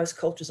than most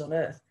cultures on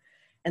Earth.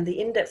 And the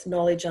in-depth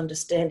knowledge,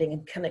 understanding,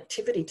 and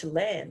connectivity to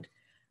land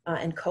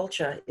and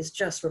culture is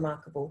just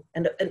remarkable.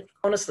 And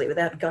honestly,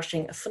 without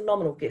gushing, a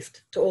phenomenal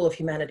gift to all of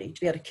humanity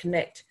to be able to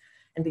connect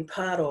and be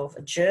part of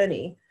a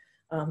journey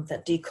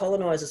that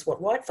decolonizes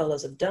what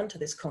whitefellas have done to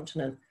this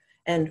continent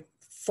and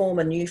form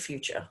a new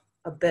future,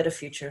 a better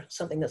future,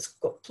 something that's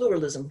got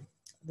pluralism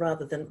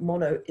rather than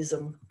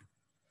monoism.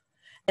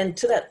 And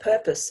to that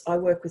purpose, I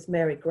work with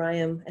Mary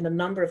Graham and a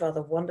number of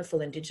other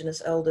wonderful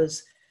Indigenous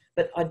elders.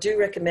 But I do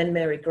recommend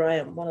Mary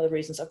Graham. One of the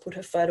reasons I put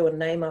her photo and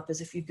name up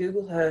is if you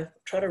Google her,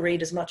 try to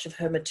read as much of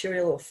her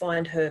material or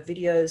find her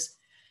videos.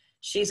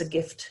 She's a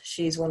gift.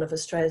 She's one of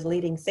Australia's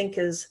leading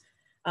thinkers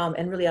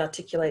and really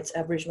articulates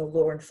Aboriginal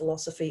law and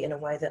philosophy in a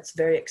way that's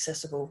very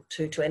accessible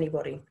to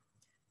anybody.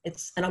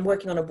 And I'm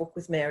working on a book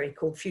with Mary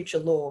called Future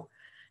Law,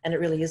 and it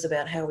really is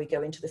about how we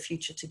go into the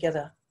future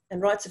together.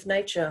 And rights of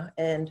nature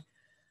and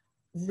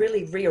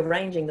really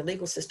rearranging the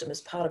legal system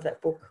is part of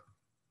that book.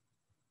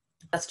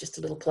 That's just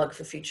a little plug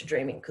for Future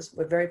Dreaming, because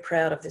we're very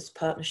proud of this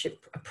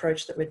partnership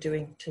approach that we're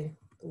doing to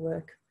the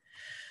work.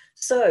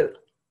 So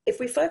if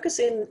we focus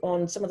in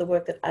on some of the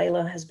work that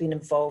Ayla has been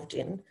involved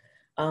in,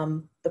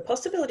 the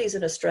possibilities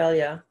in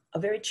Australia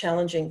are very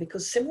challenging,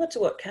 because similar to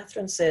what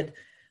Catherine said,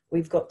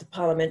 we've got the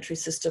parliamentary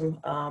system.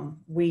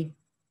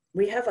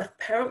 We have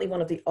apparently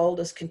one of the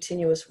oldest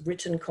continuous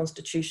written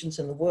constitutions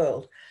in the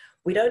world.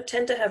 We don't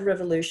tend to have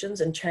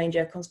revolutions and change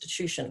our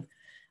constitution.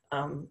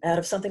 Out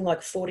of something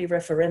like 40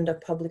 referenda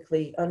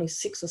publicly, only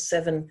 6 or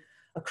 7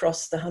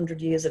 across the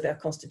 100 years of our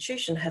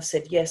constitution have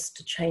said yes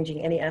to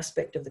changing any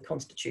aspect of the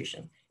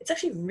constitution. It's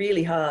actually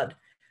really hard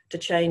to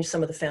change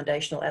some of the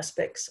foundational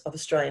aspects of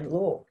Australian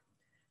law.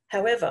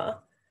 However,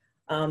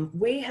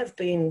 we have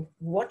been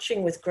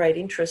watching with great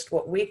interest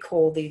what we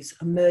call these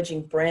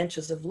emerging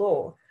branches of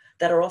law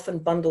that are often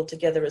bundled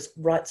together as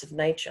rights of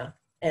nature.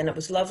 And it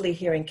was lovely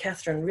hearing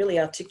Catherine really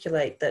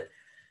articulate that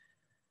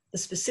the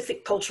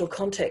specific cultural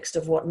context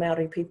of what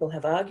Maori people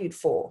have argued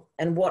for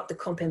and what the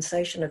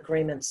compensation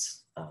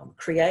agreements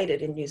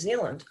created in New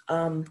Zealand.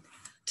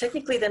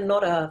 Technically, they're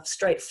not a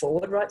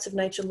straightforward rights of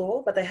nature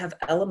law, but they have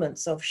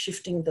elements of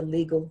shifting the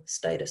legal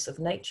status of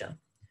nature.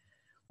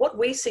 What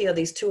we see are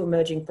these 2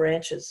 emerging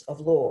branches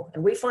of law,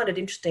 and we find it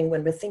interesting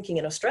when we're thinking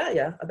in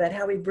Australia about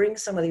how we bring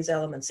some of these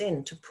elements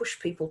in to push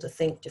people to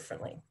think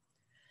differently.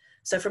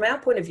 So from our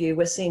point of view,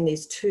 we're seeing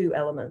these 2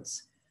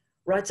 elements: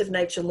 rights of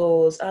nature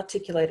laws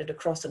articulated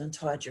across an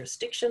entire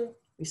jurisdiction.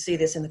 We see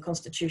this in the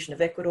Constitution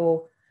of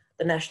Ecuador,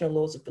 the national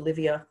laws of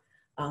Bolivia,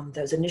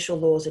 those initial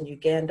laws in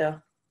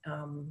Uganda,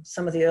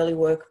 some of the early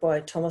work by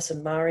Thomas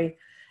and Mari,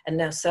 and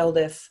now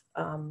Seldef,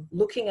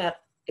 looking at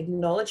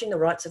acknowledging the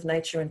rights of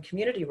nature and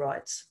community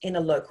rights in a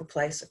local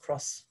place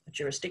across a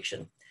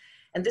jurisdiction.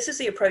 And this is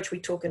the approach we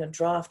took in a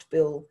draft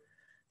bill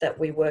that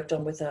we worked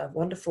on with a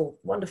wonderful,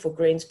 wonderful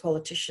Greens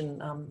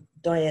politician,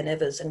 Diane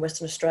Evers, in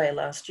Western Australia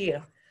last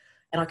year.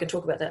 And I can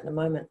talk about that in a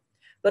moment.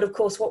 But of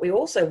course, what we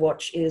also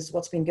watch is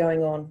what's been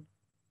going on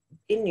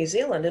in New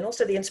Zealand, and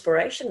also the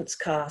inspiration it's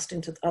cast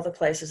into other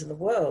places in the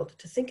world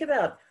to think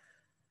about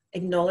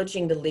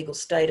acknowledging the legal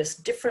status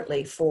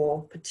differently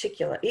for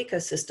particular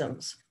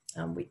ecosystems.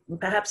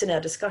 Perhaps in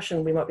our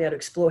discussion, we might be able to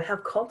explore how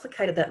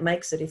complicated that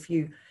makes it if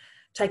you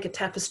take a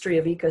tapestry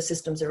of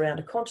ecosystems around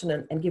a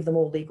continent and give them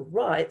all legal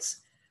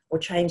rights or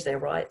change their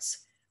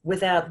rights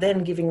without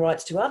then giving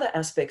rights to other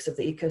aspects of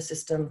the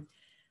ecosystem.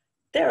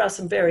 There are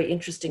some very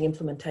interesting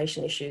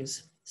implementation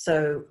issues.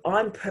 So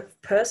I'm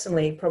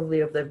personally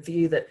probably of the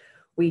view that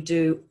we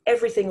do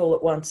everything all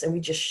at once and we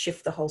just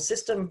shift the whole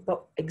system.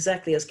 But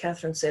exactly as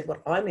Catherine said,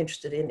 what I'm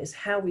interested in is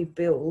how we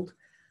build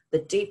the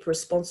deep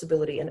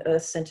responsibility and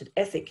earth-centered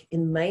ethic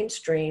in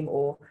mainstream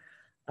or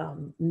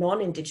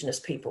non-Indigenous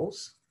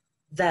peoples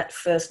that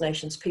First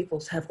Nations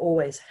peoples have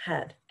always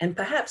had. And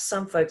perhaps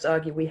some folks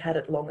argue we had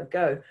it long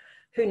ago.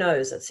 Who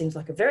knows? It seems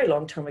like a very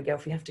long time ago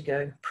if we have to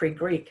go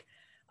pre-Greek.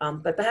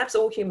 But perhaps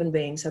all human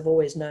beings have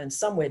always known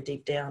somewhere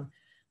deep down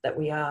that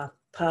we are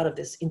part of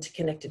this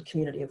interconnected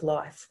community of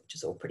life, which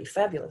is all pretty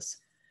fabulous.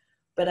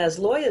 But as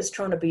lawyers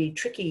trying to be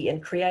tricky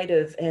and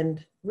creative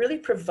and really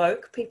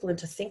provoke people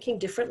into thinking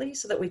differently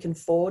so that we can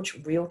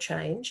forge real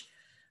change,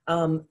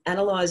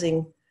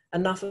 analysing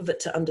enough of it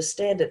to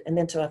understand it and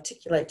then to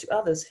articulate to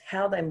others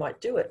how they might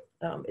do it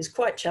is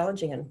quite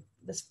challenging. And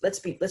let's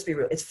be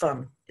real, it's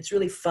fun. It's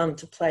really fun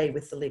to play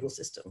with the legal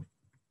system.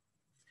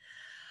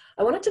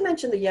 I wanted to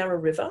mention the Yarra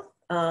River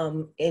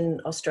in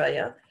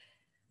Australia.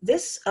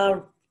 This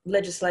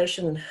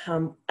legislation,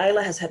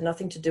 Ayla has had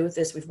nothing to do with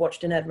this. We've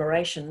watched in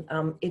admiration.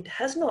 It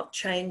has not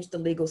changed the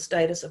legal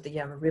status of the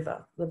Yarra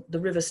River. The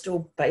river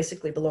still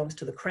basically belongs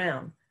to the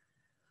Crown.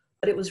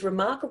 But it was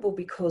remarkable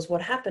because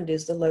what happened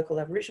is the local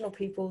Aboriginal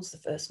peoples, the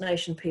First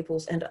Nation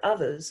peoples and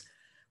others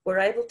were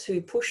able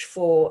to push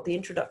for the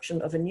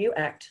introduction of a new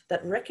act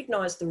that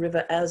recognised the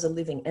river as a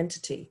living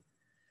entity.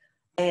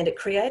 And it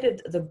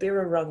created the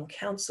Birrarung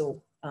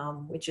Council,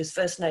 which is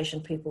First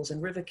Nation peoples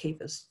and river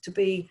keepers, to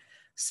be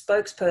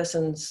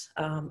spokespersons,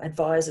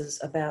 advisors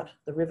about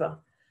the river.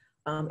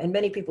 And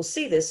many people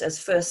see this as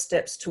first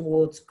steps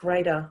towards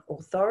greater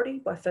authority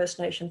by First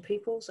Nation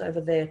peoples over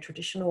their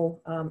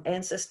traditional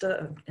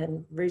ancestor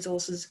and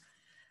resources.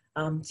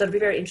 So it'll be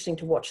very interesting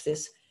to watch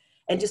this.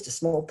 And just a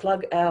small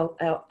plug, our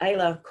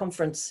Ayla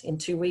conference in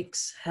 2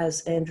 weeks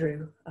has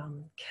Andrew,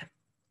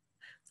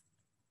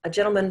 a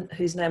gentleman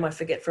whose name I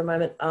forget for a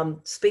moment,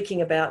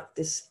 speaking about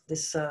this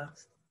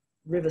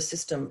river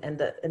system and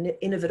the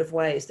innovative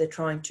ways they're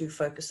trying to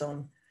focus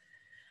on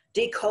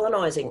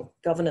decolonising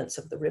governance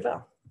of the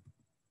river.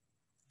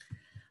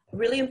 A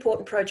really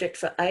important project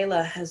for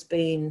Ayla has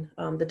been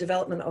the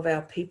development of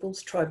our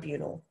People's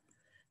Tribunal.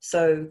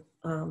 So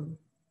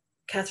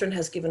Catherine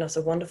has given us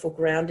a wonderful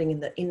grounding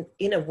in the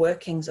inner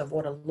workings of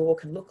what a law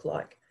can look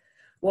like.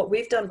 What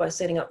we've done by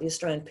setting up the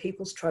Australian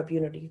People's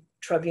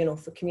Tribunal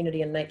for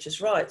Community and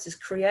Nature's Rights is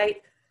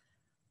create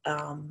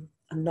a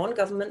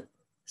non-government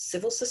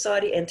civil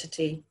society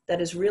entity that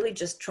is really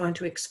just trying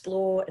to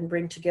explore and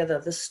bring together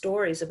the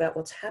stories about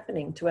what's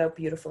happening to our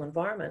beautiful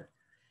environment.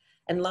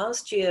 And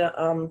last year,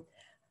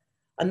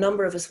 a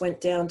number of us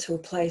went down to a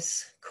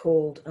place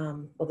called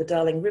the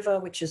Darling River,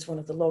 which is one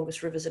of the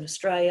longest rivers in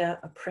Australia,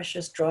 a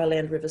precious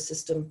dryland river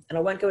system. And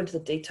I won't go into the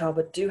detail,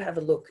 but do have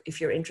a look if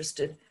you're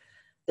interested.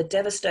 The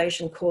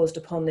devastation caused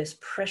upon this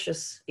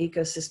precious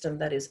ecosystem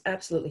that is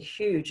absolutely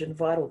huge and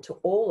vital to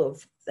all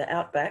of the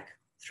outback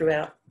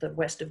throughout the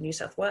west of New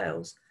South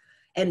Wales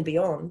and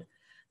beyond,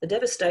 the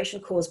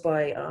devastation caused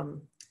by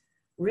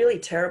really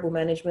terrible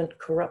management,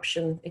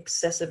 corruption,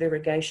 excessive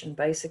irrigation,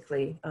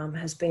 basically,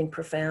 has been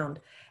profound.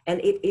 And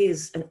it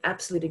is an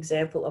absolute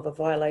example of a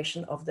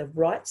violation of the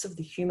rights of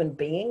the human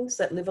beings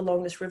that live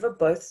along this river,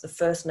 both the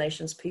First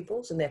Nations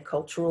peoples and their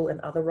cultural and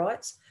other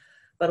rights,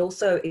 but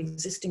also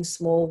existing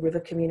small river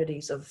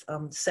communities of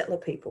settler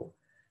people.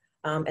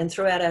 And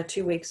throughout our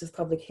 2 weeks of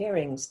public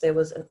hearings, there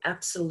was an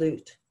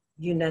absolute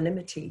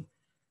unanimity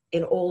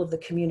in all of the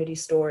community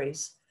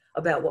stories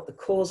about what the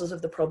causes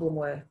of the problem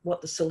were,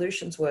 what the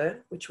solutions were,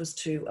 which was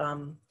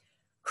to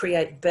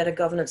create better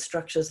governance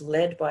structures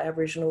led by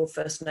Aboriginal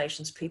First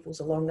Nations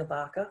peoples along the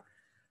Barker.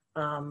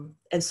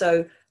 And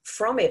so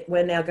from it,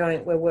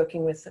 we're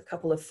working with a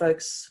couple of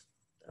folks,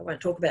 I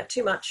won't talk about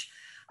too much,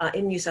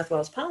 in New South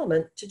Wales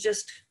Parliament to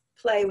just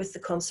play with the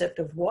concept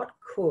of what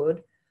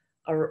could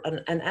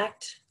an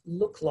act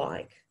look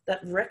like that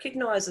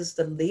recognises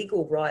the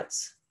legal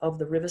rights of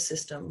the river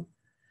system,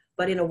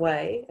 but in a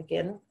way,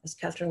 again, as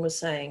Catherine was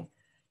saying,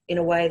 in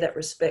a way that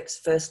respects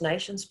First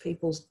Nations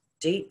people's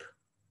deep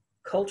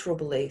cultural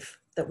belief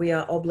that we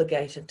are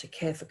obligated to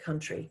care for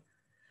country.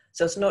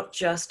 So it's not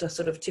just a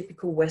sort of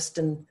typical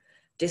Western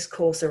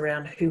discourse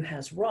around who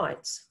has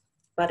rights,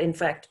 but in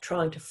fact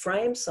trying to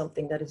frame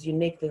something that is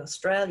uniquely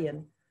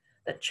Australian,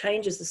 that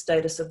changes the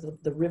status of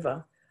the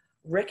river,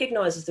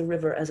 recognises the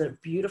river as a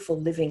beautiful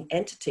living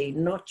entity,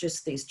 not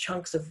just these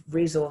chunks of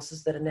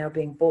resources that are now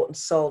being bought and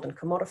sold and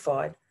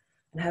commodified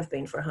and have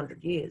been for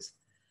 100 years.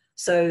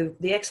 So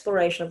the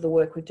exploration of the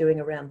work we're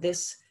doing around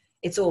this,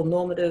 it's all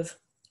normative.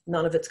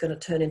 None of it's going to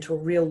turn into a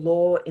real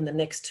law in the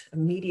next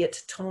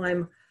immediate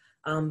time,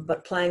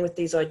 but playing with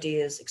these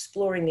ideas,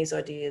 exploring these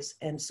ideas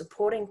and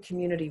supporting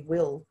community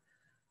will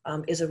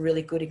is a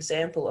really good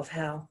example of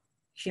how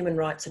human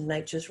rights and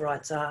nature's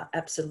rights are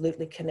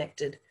absolutely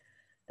connected.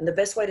 And the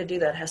best way to do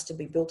that has to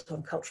be built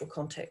on cultural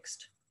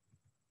context.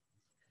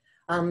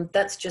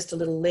 That's just a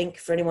little link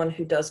for anyone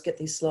who does get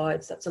these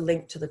slides. That's a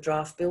link to the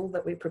draft bill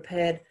that we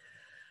prepared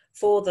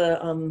for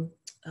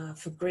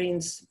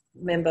Greens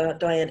member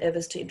Diane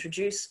Evers to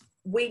introduce.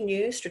 We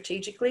knew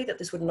strategically that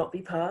this would not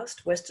be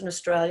passed. Western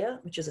Australia,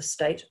 which is a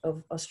state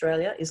of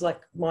Australia, is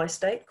like my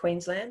state,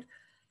 Queensland,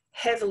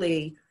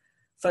 heavily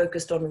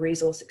focused on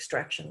resource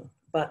extraction,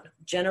 but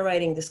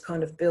generating this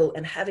kind of bill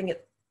and having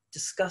it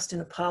discussed in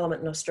a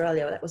parliament in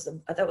Australia, that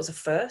was a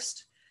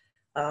first,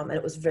 and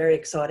it was very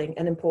exciting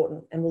and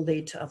important and will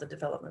lead to other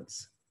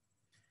developments.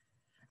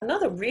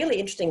 Another really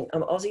interesting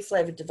Aussie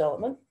flavoured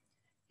development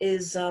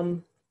is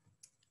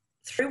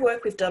through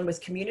work we've done with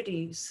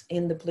communities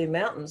in the Blue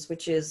Mountains,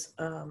 which is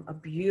a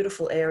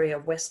beautiful area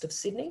west of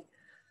Sydney.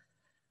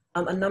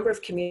 A number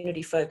of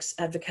community folks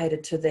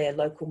advocated to their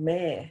local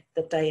mayor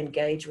that they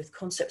engage with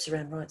concepts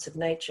around rights of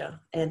nature.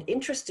 And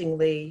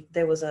interestingly,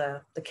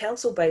 the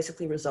council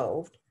basically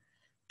resolved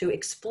to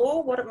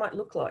explore what it might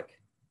look like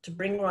to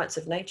bring rights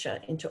of nature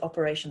into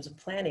operations and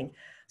planning.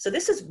 So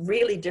this is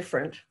really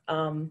different.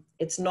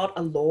 It's not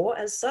a law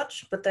as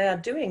such, but they are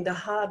doing the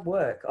hard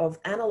work of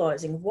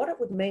analysing what it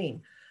would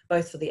mean,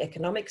 both for the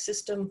economic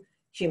system,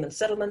 human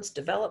settlements,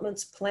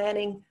 developments,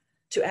 planning,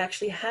 to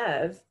actually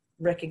have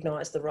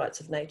recognise the rights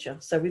of nature.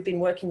 So we've been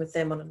working with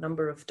them on a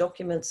number of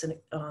documents and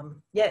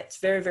yeah, it's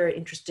very, very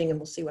interesting and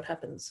we'll see what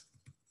happens.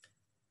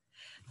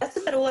 That's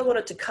about all I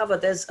wanted to cover.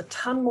 There's a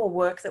ton more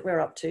work that we're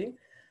up to,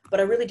 but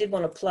I really did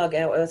want to plug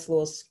our Earth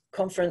Laws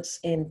conference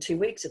in 2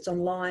 weeks. It's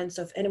online,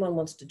 so if anyone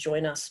wants to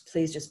join us,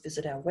 please just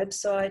visit our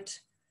website.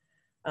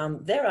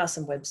 There are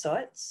some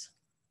websites.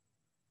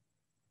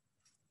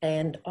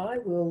 And I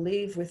will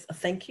leave with a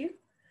thank you.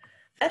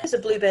 That is a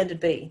blue-banded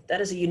bee.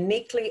 That is a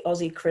uniquely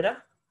Aussie critter.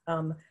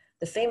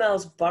 The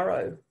females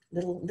burrow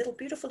little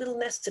beautiful little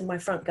nests in my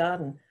front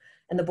garden,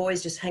 and the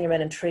boys just hang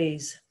around in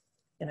trees,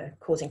 you know,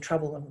 causing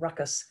trouble and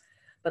ruckus.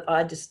 But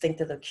I just think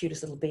they're the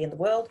cutest little bee in the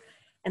world,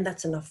 and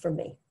that's enough for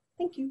me.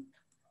 Thank you.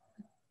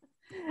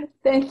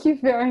 Thank you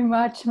very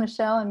much,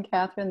 Michelle and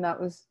Catherine. That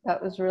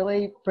was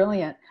really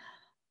brilliant.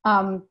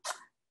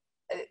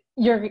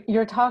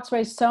 Your talks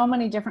raised so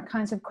many different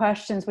kinds of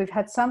questions. We've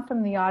had some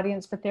from the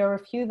audience, but there are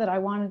a few that I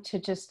wanted to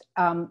just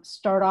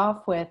start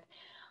off with.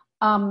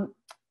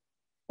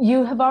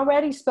 You have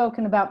already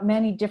spoken about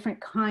many different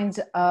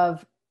kinds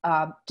of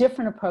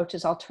different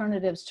approaches,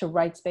 alternatives to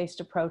rights-based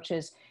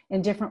approaches,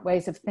 in different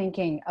ways of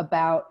thinking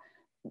about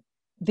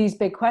these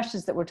big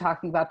questions that we're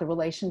talking about, the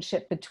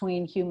relationship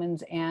between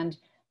humans and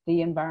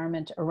the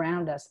environment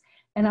around us.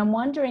 And I'm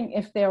wondering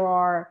if there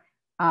are,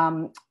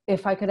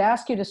 if I could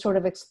ask you to sort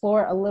of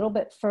explore a little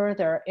bit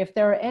further, if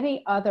there are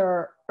any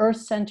other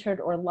earth-centered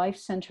or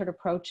life-centered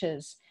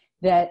approaches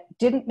that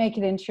didn't make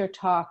it into your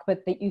talk,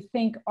 but that you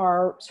think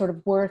are sort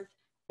of worth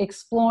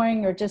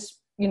exploring or just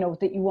you know,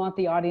 that you want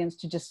the audience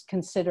to just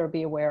consider,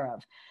 be aware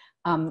of.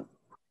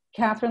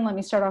 Catherine, let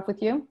me start off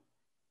with you.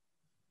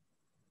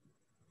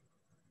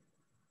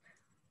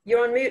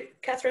 You're on mute,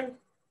 Catherine.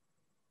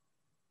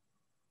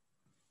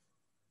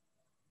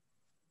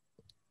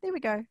 There we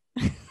go.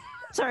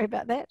 Sorry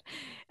about that.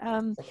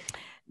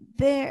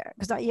 There,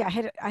 because I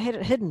had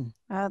it hidden.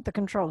 The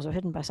controls are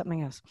hidden by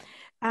something else.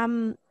 What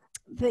I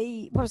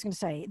was going to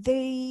say,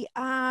 there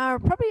are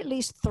probably at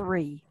least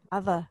 3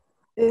 other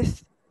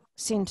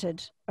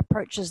Earth-centered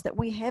approaches that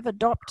we have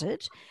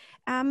adopted,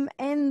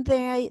 and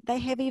they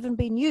have even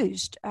been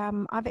used.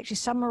 I've actually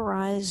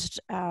summarized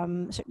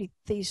certainly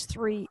these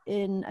 3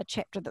 in a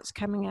chapter that's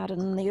coming out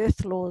in the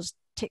Earth Laws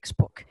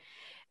textbook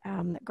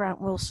that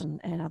Grant Wilson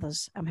and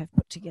others have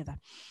put together.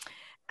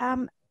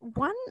 So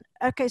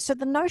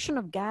the notion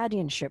of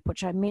guardianship,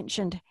 which I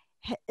mentioned,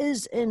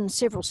 is in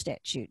several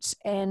statutes,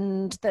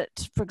 and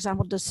that, for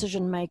example,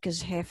 decision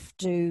makers have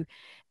to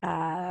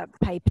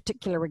pay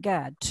particular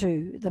regard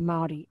to the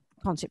Māori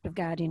concept of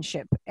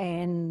guardianship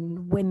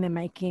and when they're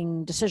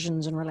making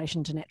decisions in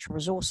relation to natural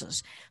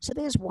resources. So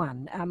there's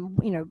one,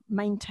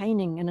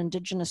 maintaining an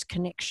Indigenous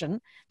connection.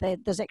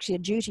 There's actually a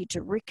duty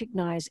to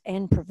recognise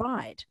and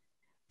provide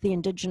the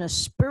Indigenous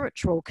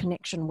spiritual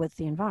connection with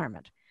the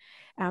environment.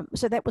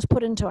 So that was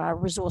put into our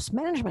resource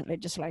management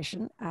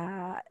legislation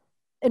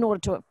in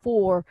order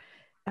for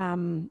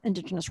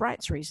Indigenous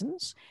rights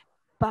reasons,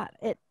 but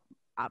it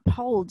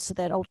upholds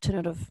that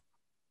alternative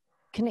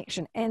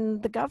connection.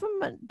 And the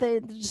government,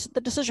 the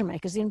decision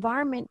makers, the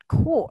Environment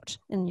Court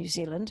in New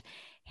Zealand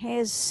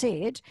has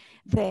said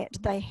that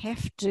they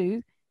have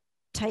to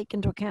take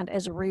into account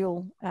as a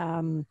real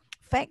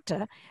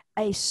factor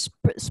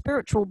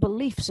spiritual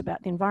beliefs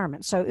about the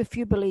environment. So if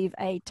you believe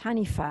a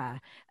taniwha,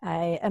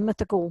 a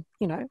mythical,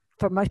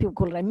 for most people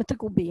call it a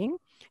mythical being,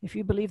 if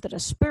you believe that a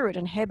spirit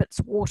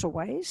inhabits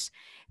waterways,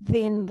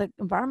 then the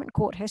Environment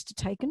Court has to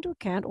take into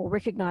account or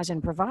recognise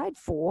and provide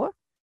for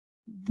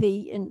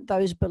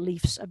those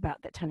beliefs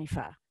about that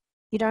taniwha.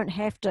 You don't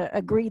have to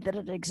agree that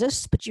it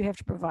exists, but you have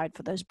to provide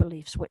for those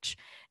beliefs, which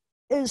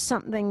is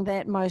something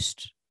that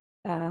most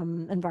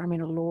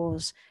environmental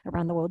laws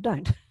around the world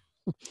don't.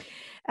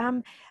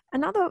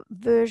 Another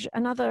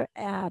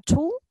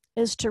tool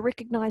is to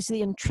recognize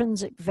the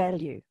intrinsic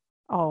value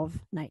of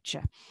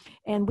nature,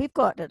 and we've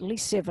got at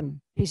least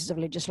 7 pieces of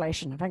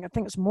legislation. I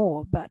think it's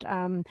more, but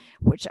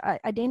which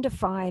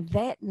identify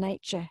that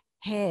nature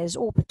has,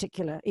 or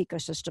particular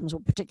ecosystems or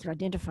particular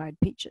identified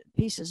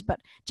pieces, but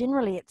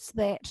generally it's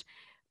that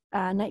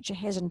nature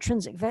has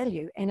intrinsic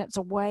value, and it's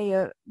a way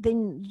of,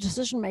 then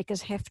decision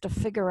makers have to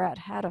figure out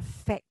how to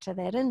factor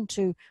that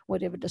into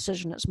whatever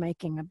decision it's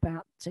making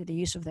about, say, the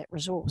use of that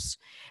resource.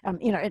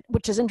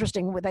 Which is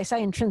interesting. When they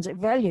say intrinsic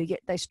value,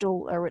 yet they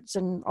still are, it's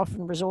in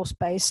often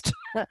resource-based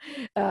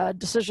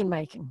decision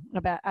making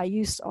about our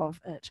use of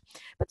it.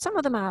 But some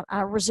of them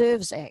are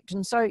Reserves Act,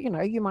 and so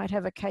you might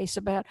have a case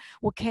about,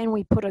 well, can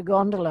we put a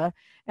gondola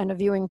and a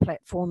viewing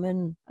platform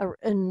in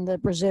the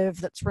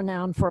reserve that's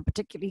renowned for a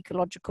particular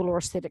ecological or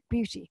aesthetic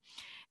beauty,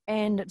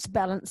 and it's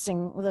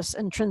balancing this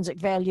intrinsic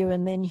value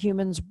and then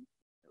humans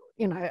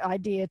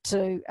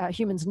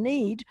humans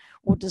need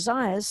or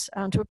desires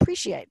to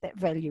appreciate that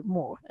value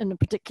more in a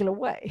particular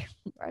way,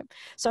 right?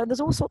 So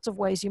there's all sorts of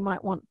ways you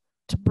might want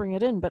to bring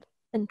it in, but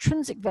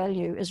intrinsic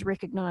value is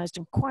recognized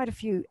in quite a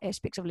few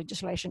aspects of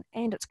legislation,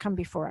 and it's come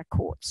before our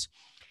courts.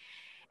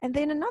 And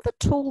then another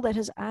tool that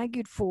has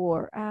argued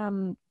for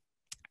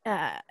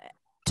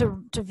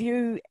to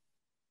view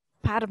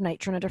part of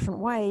nature in a different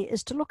way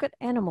is to look at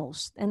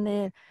animals and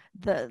the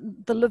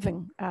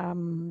living,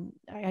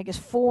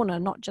 fauna,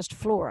 not just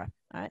flora.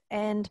 Right?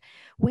 And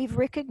we've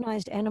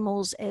recognized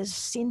animals as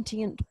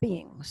sentient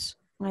beings,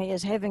 right?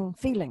 As having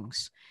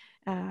feelings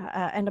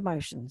and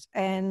emotions,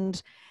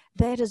 and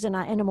that is in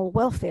our animal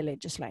welfare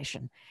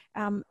legislation.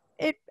 I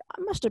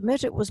must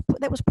admit, that was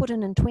put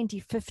in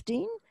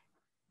 2015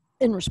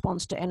 in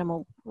response to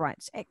animal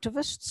rights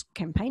activists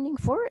campaigning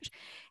for it,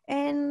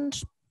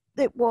 and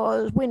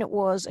when it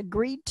was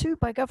agreed to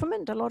by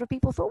government, a lot of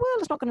people thought, well,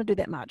 it's not going to do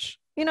that much.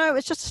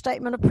 It's just a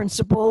statement of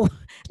principle.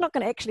 It's not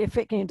going to actually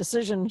affect any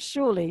decision,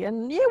 surely.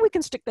 And yeah, we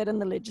can stick that in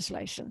the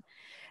legislation.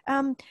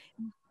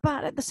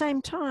 But at the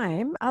same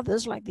time,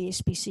 others like the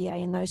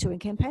SPCA and those who are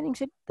campaigning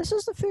said, this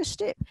is the first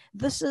step.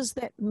 This is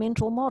that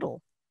mental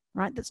model,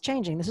 right, that's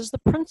changing. This is the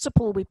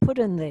principle we put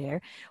in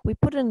there. We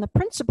put in the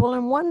principle,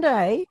 and one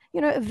day,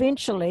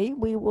 eventually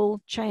we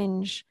will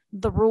change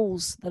the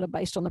rules that are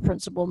based on the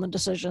principle and the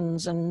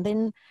decisions, and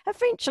then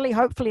eventually,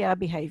 hopefully, our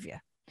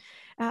behavior.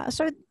 It's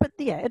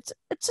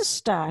a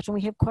start, and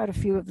we have quite a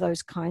few of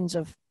those kinds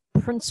of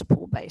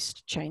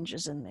principle-based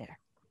changes in there.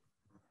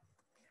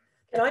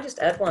 Can I just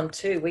add one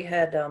too? We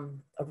had I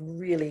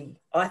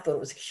thought it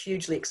was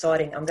hugely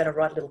exciting. I'm going to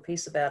write a little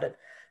piece about it.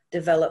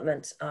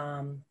 Development,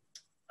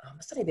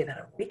 must only be about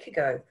a week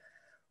ago.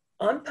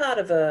 I'm part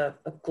of a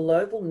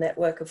global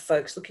network of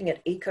folks looking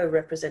at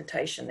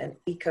eco-representation and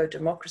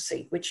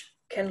eco-democracy, which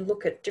can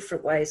look at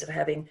different ways of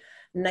having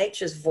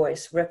nature's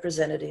voice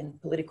represented in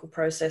political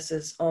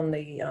processes, on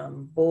the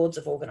boards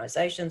of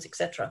organizations,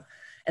 etc.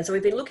 And so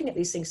we've been looking at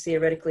these things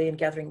theoretically and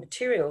gathering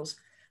materials.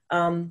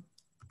 And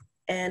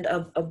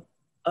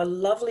a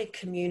lovely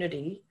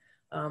community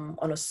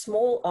on a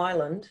small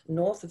island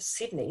north of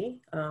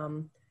Sydney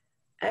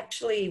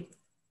actually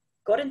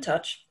got in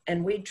touch,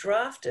 and we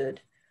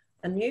drafted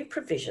a new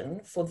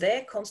provision for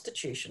their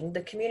constitution.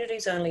 The community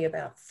is only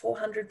about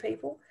 400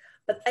 people,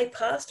 but they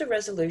passed a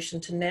resolution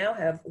to now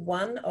have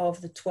one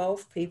of the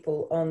 12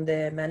 people on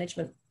their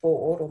management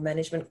board or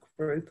management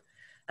group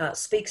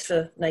speaks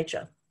for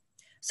nature.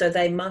 So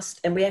they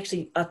must, and we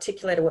actually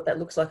articulated what that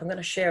looks like. I'm going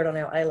to share it on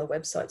our AILA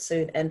website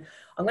soon. And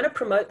I'm going to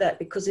promote that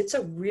because it's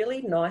a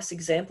really nice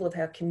example of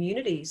how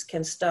communities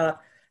can start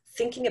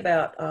thinking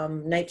about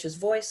nature's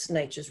voice,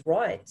 nature's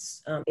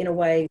rights in a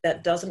way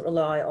that doesn't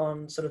rely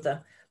on sort of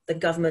the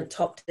government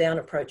top-down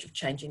approach of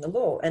changing the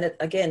law. And it,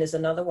 again, is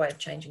another way of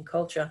changing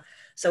culture.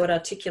 So it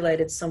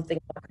articulated something,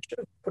 I should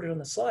have put it on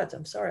the slides.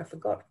 I'm sorry, I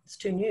forgot. It's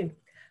too new.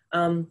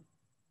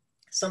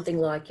 Something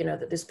like, you know,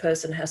 that this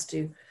person has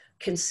to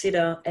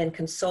consider and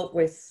consult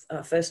with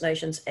First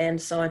Nations and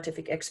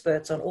scientific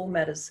experts on all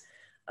matters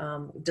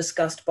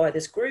discussed by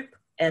this group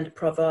and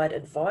provide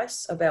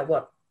advice about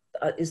what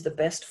is the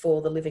best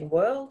for the living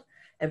world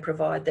and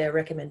provide their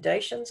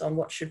recommendations on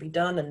what should be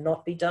done and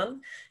not be done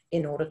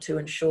in order to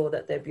ensure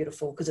that they're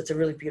beautiful, because it's a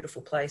really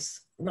beautiful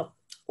place. Not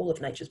all of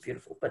nature's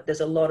beautiful, but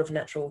there's a lot of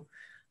natural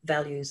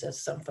values,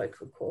 as some folks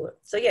would call it.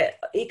 So yeah,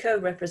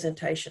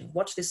 eco-representation.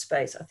 Watch this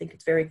space. I think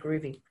it's very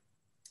groovy.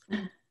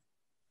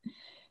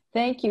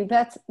 Thank you.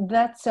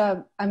 That's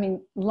I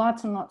mean,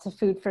 lots and lots of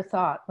food for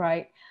thought,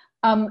 right?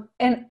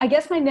 And I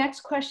guess my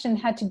next question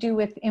had to do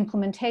with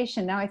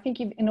implementation. Now, I think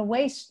in a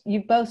way,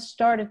 you've both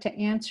started to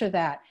answer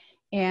that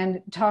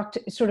and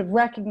sort of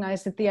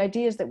recognize that the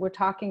ideas that we're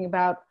talking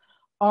about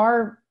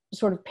are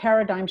sort of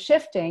paradigm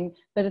shifting,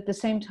 but at the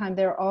same time,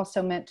 they're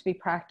also meant to be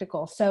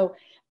practical. So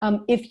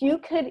if you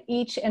could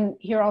each, and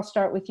here I'll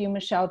start with you,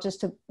 Michelle, just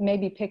to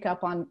maybe pick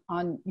up on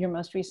your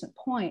most recent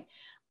point.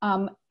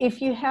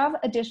 If you have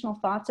additional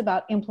thoughts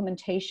about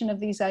implementation of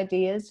these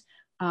ideas,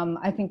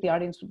 I think the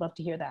audience would love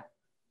to hear that.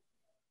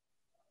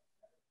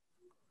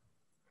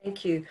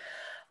 Thank you.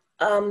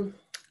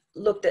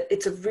 Look,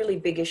 it's a really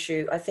big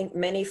issue. I think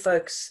many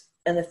folks,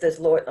 and if there's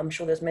I'm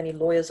sure there's many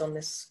lawyers on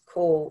this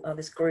call,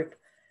 this group,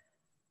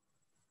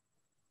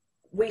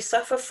 we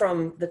suffer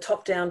from the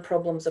top-down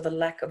problems of a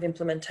lack of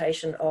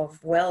implementation of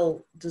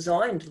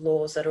well-designed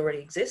laws that already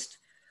exist.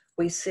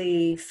 We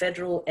see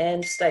federal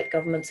and state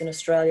governments in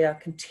Australia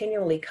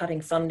continually cutting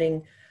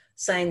funding,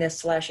 saying they're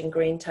slashing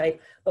green tape.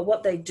 But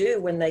what they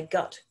do when they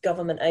gut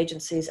government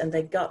agencies and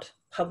they gut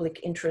public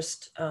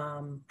interest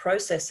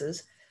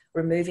processes,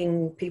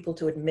 removing people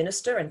to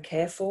administer and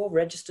care for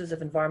registers of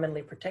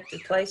environmentally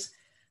protected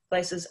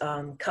places,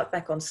 cut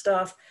back on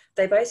staff,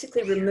 they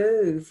basically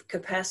remove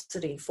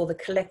capacity for the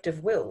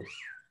collective will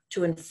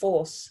to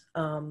enforce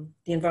the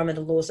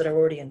environmental laws that are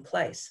already in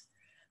place.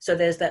 So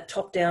there's that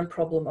top-down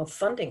problem of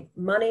funding.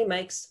 Money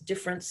makes a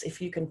difference if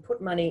you can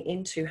put money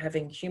into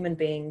having human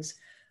beings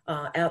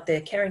out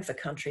there caring for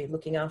country,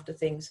 looking after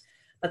things.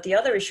 But the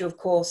other issue, of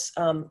course,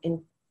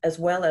 as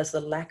well as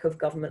the lack of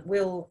government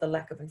will, the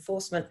lack of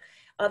enforcement,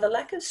 are the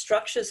lack of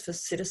structures for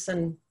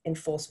citizen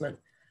enforcement.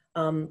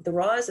 The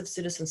rise of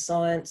citizen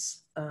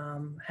science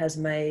has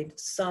made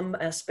some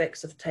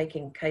aspects of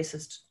taking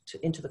cases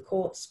into the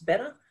courts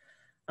better.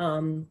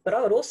 But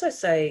I would also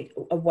say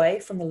away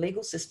from the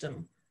legal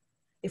system.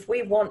 If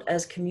we want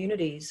as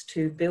communities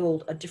to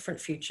build a different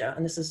future,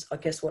 and this is, I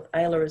guess, what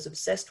AILA is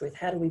obsessed with,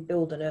 how do we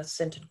build an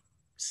earth-centered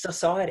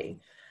society?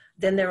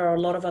 Then there are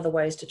a lot of other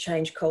ways to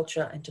change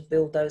culture and to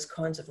build those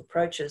kinds of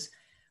approaches.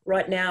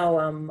 Right now,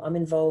 I'm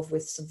involved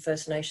with some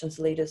First Nations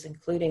leaders,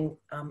 including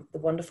the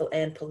wonderful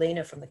Anne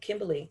Paulina from the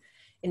Kimberley,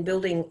 in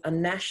building a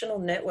national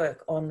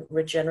network on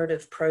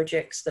regenerative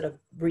projects that are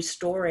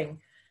restoring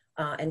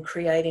and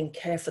creating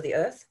care for the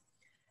earth.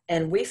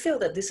 And we feel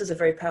that this is a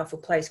very powerful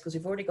place because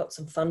we've already got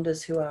some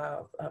funders who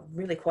are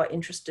really quite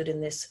interested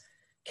in this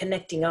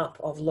connecting up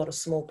of a lot of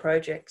small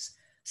projects.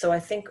 So I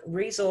think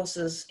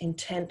resources,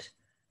 intent,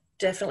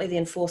 definitely the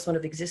enforcement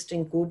of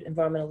existing good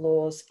environmental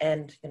laws,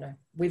 and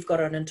we've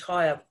got an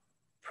entire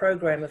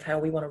program of how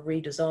we want to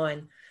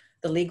redesign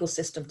the legal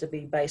system to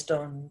be based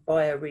on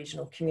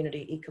bio-regional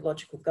community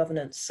ecological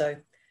governance. So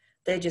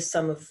they're just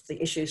some of the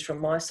issues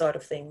from my side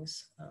of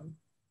things.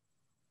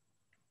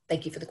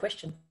 Thank you for the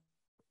question.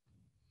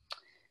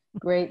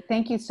 Great,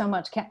 thank you so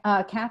much.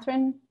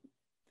 Catherine,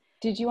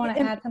 did you want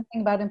to add something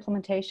about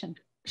implementation?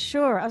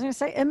 Sure, I was going to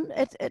say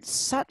it's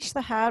such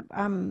the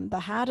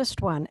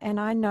hardest one, and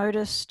I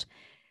noticed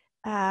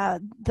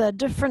the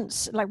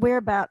difference. Like, we're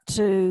about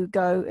to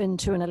go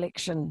into an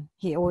election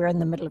here. We're in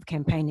the middle of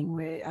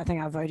campaigning. I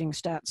think our voting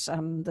starts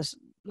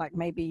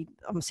maybe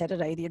on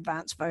Saturday, the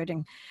advance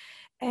voting.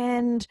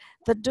 And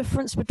the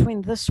difference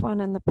between this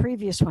one and the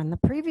previous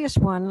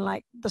one,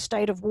 like the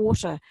state of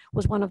water,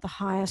 was one of the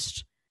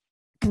highest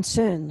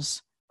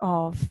concerns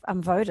of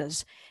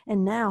voters,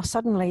 and now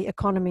suddenly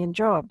economy and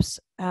jobs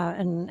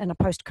in a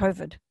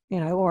post-COVID,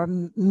 or a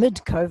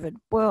mid-COVID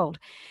world,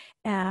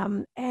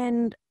 and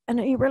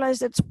you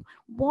realize it's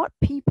what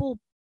people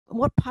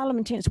what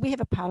parliamentarians, we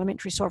have a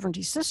parliamentary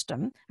sovereignty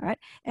system, right?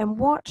 And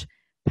what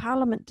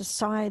Parliament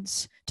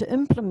decides to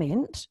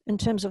implement in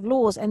terms of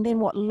laws, and then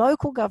what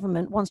local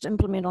government wants to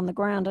implement on the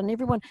ground, and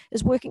everyone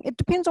is working. It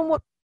depends on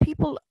what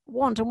people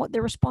want and what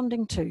they're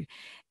responding to.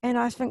 And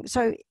I think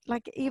so,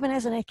 like, even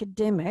as an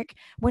academic,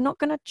 we're not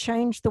going to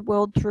change the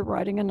world through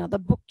writing another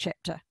book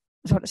chapter.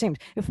 That's what it seems.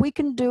 If we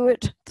can do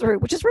it through,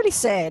 which is really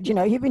sad, you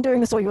know, you've been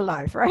doing this all your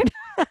life, right?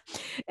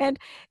 and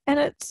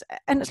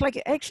it's like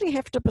you actually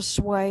have to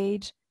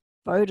persuade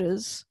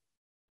voters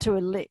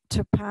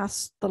to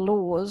pass the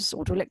laws,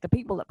 or to elect the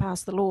people that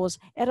pass the laws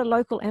at a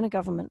local and a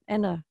government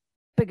and a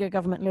bigger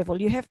government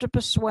level. You have to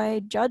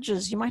persuade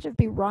judges. You might have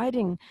to be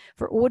writing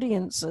for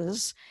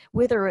audiences,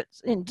 whether it's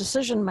in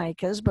decision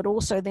makers, but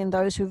also then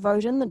those who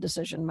vote in the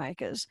decision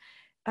makers,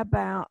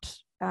 about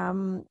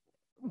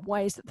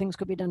ways that things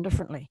could be done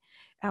differently.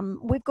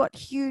 We've got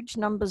huge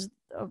numbers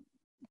of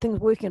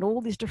things working at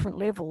all these different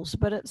levels,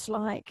 but it's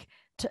like,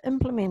 to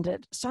implement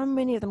it, so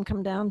many of them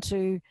come down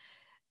to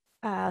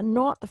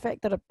not the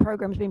fact that a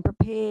program's been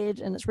prepared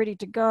and it's ready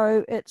to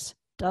go. It's,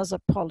 does a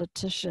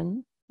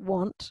politician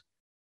want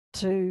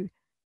to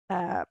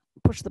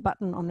push the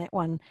button on that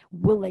one?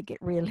 Will they get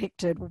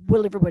re-elected?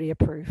 Will everybody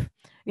approve?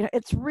 You know,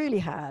 it's really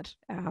hard.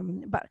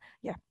 But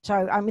yeah,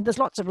 so I mean, there's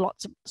lots of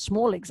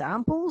small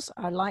examples.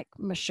 I like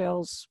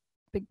Michelle's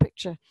big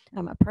picture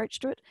approach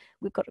to it.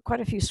 We've got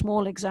quite a few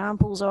small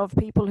examples of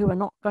people who are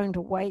not going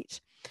to wait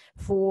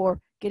for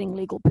getting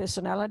legal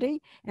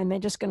personality, and they're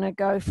just going to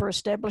go for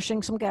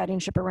establishing some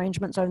guardianship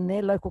arrangements in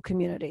their local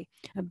community,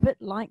 a bit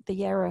like the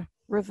Yarra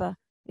River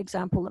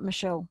example that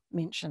Michelle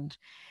mentioned.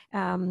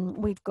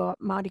 We've got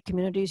Māori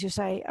communities who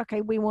say,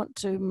 okay, we want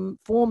to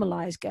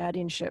formalize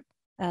guardianship,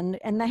 and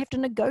they have to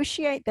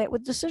negotiate that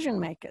with decision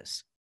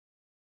makers.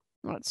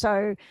 Right,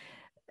 so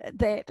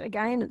that,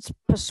 again, it's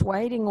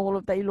persuading all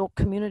of the local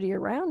community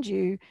around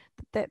you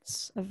that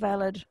that's a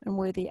valid and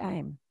worthy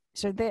aim.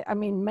 So that, I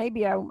mean,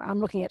 maybe I'm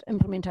looking at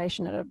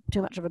implementation at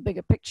too much of a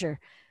bigger picture,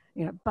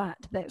 you know, but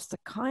that's the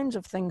kinds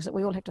of things that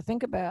we all have to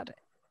think about,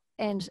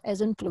 and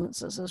as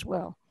influencers as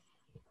well.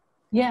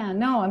 Yeah,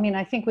 no, I mean,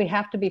 I think we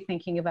have to be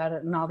thinking about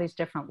it in all these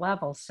different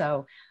levels.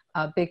 So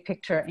big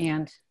picture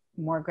and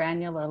more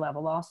granular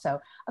level also.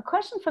 A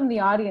question from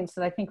the audience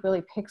that I think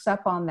really picks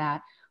up on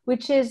that,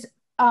 which is,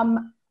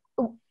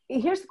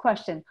 here's the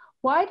question.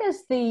 Why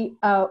does the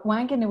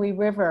Wanganui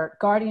River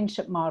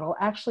guardianship model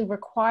actually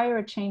require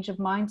a change of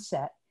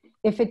mindset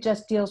if it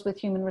just deals with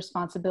human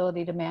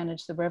responsibility to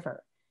manage the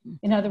river?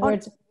 In other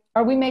words,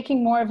 are we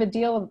making more of a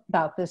deal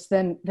about this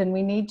than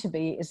we need to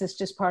be? Is this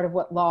just part of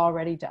what law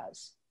already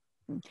does?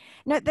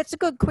 No, that's a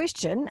good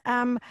question.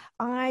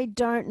 I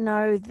don't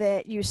know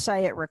that you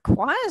say it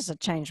requires a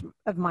change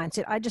of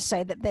mindset. I just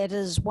say that that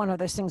is one of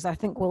those things I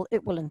think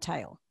it will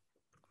entail.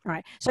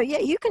 Right. So yeah,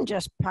 you can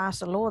just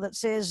pass a law that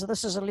says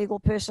this is a legal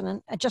person,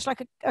 and just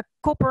like a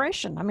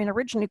corporation. I mean,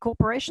 originally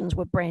corporations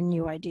were brand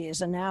new ideas,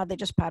 and now they're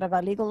just part of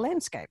our legal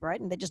landscape, right?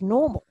 And they're just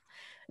normal,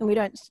 and we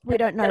don't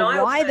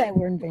know why they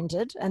were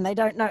invented, and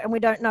we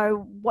don't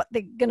know what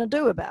they're going to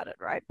do about it,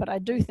 right? But I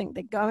do think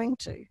they're going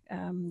to.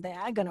 They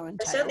are going to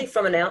entail. Certainly,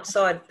 from an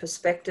outside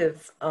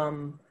perspective,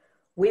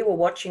 we were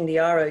watching the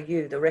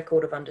ROU, the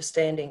Record of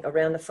Understanding,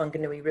 around the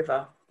Whanganui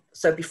River.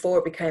 So before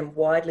it became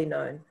widely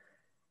known.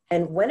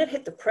 And when it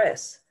hit the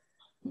press,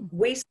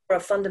 we saw a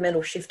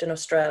fundamental shift in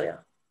Australia.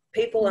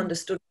 People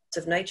understood rights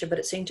of nature, but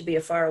it seemed to be a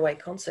faraway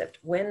concept.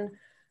 When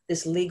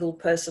this legal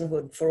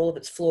personhood, for all of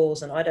its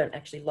flaws, and I don't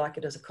actually like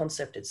it as a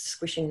concept, it's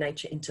squishing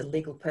nature into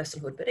legal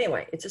personhood. But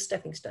anyway, it's a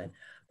stepping stone.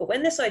 But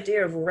when this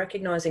idea of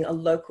recognizing a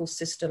local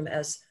system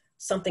as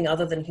something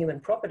other than human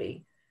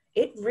property,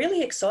 it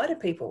really excited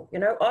people. You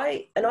know,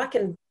 I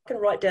can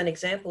write down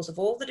examples of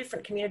all the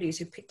different communities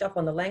who picked up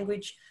on the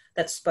language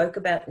that spoke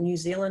about New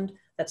Zealand,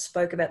 that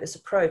spoke about this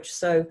approach.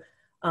 So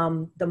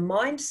the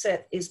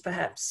mindset is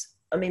perhaps,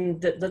 I mean,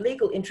 the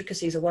legal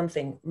intricacies are one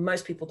thing.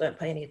 Most people don't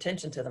pay any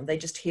attention to them. They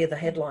just hear the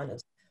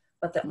headliners.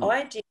 But the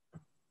idea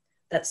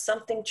that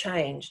something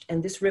changed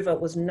and this river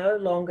was no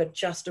longer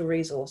just a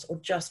resource or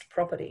just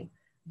property,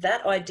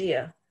 that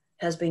idea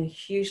has been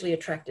hugely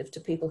attractive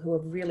to people who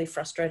are really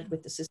frustrated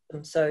with the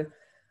system. So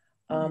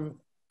I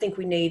think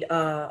we need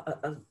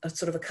a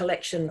sort of a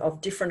collection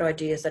of different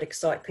ideas that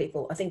excite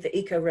people. I think the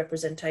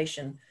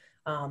eco-representation,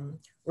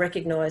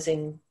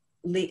 recognizing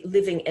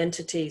living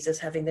entities as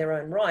having their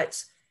own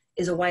rights,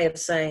 is a way of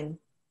saying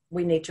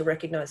we need to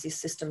recognize these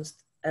systems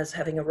as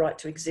having a right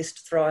to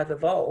exist, thrive,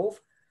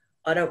 evolve.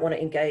 I don't want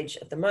to engage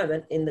at the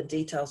moment in the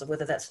details of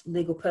whether that's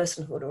legal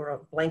personhood or a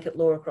blanket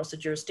law across a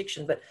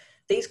jurisdiction, but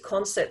these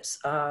concepts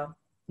are,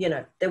 you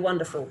know, they're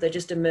wonderful. They're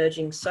just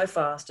emerging so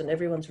fast and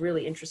everyone's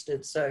really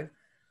interested. So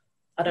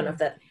I don't know if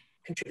that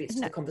contributes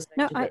to the conversation.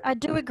 No, I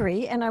do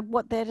agree. And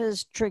what that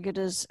has triggered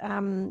is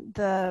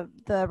the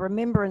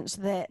remembrance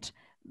that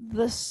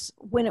this,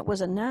 when it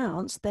was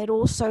announced, they'd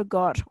also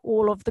got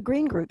all of the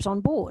green groups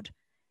on board.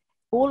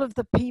 All of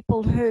the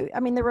people who, I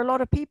mean, there were a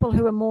lot of people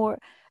who are more,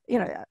 you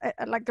know,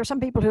 like there are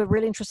some people who are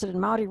really interested in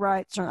Māori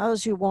rights and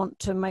others who want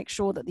to make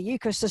sure that the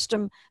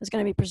ecosystem is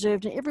going to be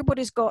preserved, and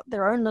everybody's got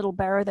their own little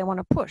barrow they want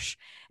to push.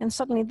 And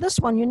suddenly this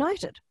one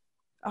united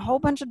a whole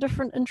bunch of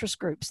different interest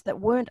groups that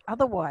weren't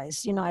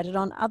otherwise united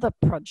on other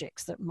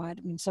projects that might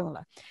have been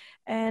similar.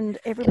 And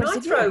everybody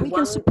said, yeah, we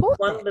can support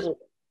that.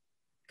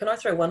 Can I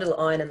throw one little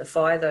iron in the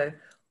fire though?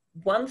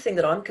 One thing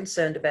that I'm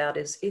concerned about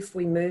is if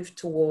we move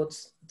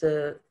towards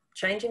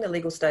changing the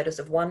legal status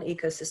of one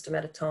ecosystem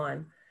at a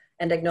time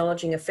and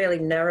acknowledging a fairly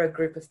narrow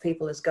group of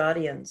people as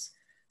guardians,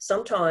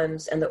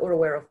 sometimes, and the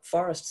Urewera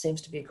Forest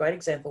seems to be a great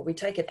example, we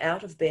take it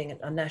out of being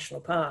a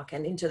national park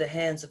and into the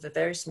hands of a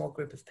very small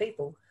group of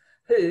people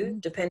who,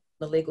 depending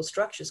on the legal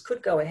structures,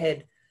 could go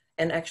ahead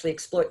and actually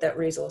exploit that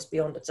resource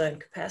beyond its own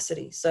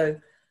capacity. So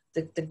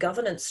the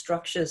governance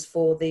structures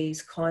for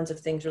these kinds of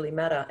things really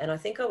matter. And I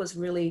think I was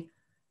really,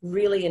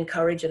 really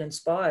encouraged and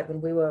inspired when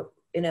we were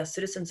in our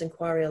citizens'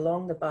 inquiry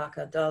along the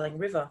Barker-Darling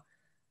River.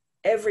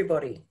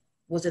 Everybody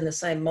was in the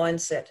same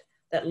mindset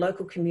that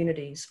local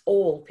communities,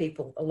 all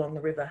people along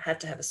the river, had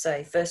to have a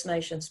say. First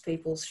Nations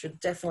peoples should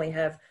definitely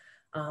have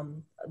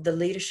the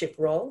leadership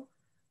role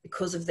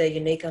because of their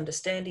unique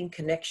understanding,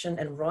 connection,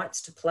 and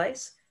rights to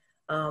place.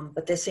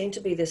 But there seemed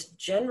to be this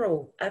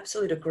general,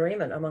 absolute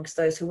agreement amongst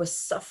those who were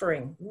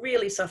suffering,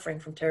 really suffering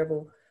from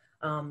terrible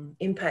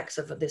impacts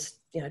of this,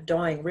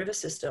 dying river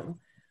system,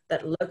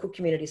 that local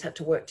communities had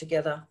to work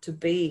together to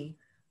be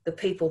the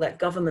people that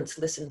governments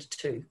listened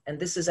to. And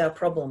this is our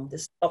problem,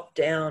 this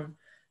top-down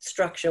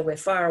structure where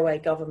faraway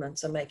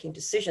governments are making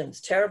decisions,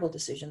 terrible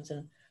decisions,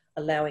 and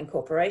allowing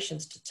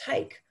corporations to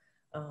take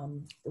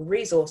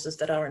resources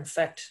that are in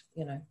fact,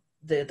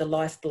 the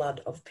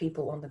lifeblood of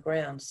people on the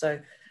ground. So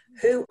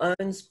who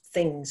owns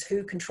things,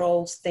 who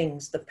controls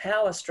things? The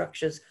power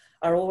structures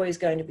are always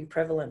going to be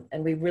prevalent,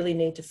 and we really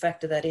need to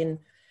factor that in.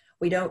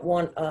 We don't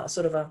want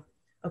sort of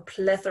a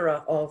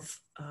plethora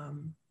of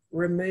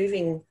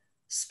removing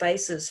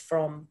spaces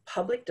from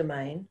public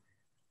domain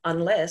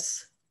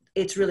unless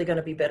it's really going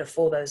to be better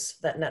for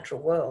that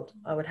natural world.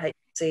 I would hate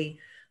to see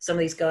some of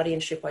these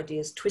guardianship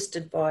ideas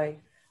twisted by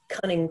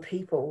cunning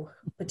people,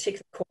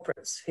 particularly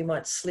corporates who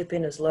might slip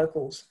in as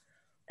locals.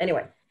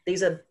 Anyway,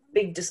 these are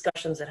big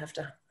discussions that have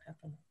to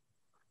happen.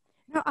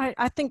 No,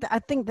 I think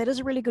that is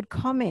a really good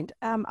comment.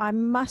 I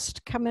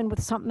must come in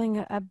with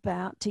something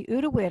about Te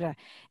Urewera,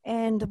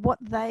 and what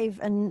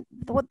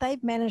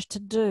they've managed to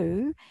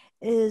do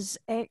is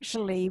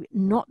actually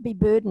not be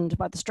burdened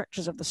by the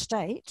structures of the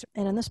state.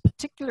 And in this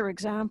particular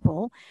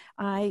example,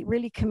 I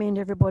really commend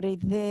everybody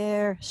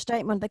their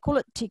statement. They call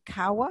it Te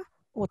Kawa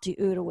or Te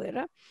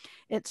Urewera.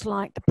 It's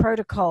like the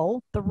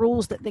protocol, the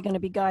rules that they're going to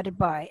be guided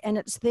by, and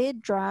it's their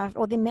draft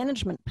or their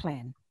management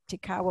plan. Te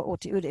Kawa or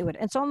Te Urewera.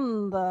 It's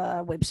on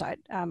the website,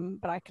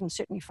 but I can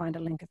certainly find a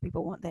link if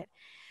people want that.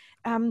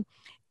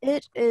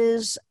 It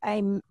is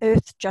an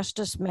Earth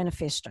Justice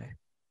Manifesto.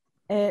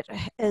 It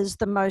is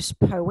the most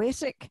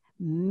poetic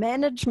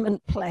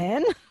management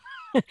plan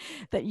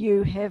that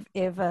you have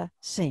ever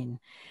seen.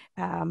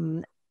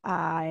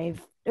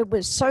 It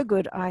was so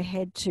good, I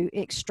had to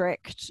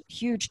extract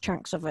huge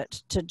chunks of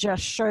it to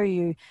just show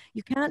you.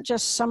 You can't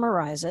just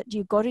summarize it.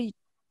 You've got to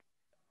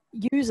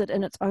use it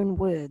in its own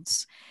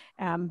words,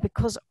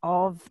 because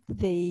of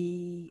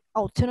the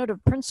alternative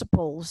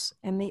principles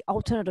and the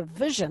alternative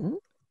vision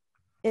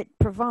it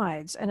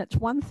provides. And it's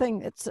one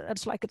thing,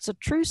 it's like it's a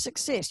true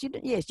success.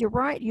 Yes, you're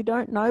right. You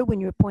don't know when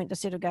you appoint a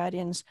set of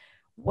guardians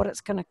what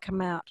it's going to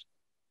come out,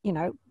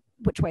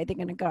 which way they're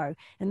going to go.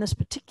 In this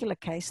particular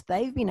case,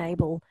 they've been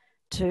able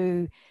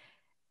to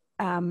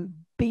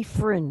be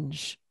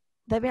fringe.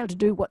 They've been able to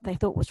do what they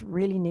thought was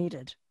really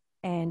needed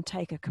and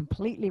take a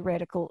completely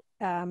radical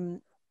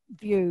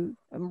view,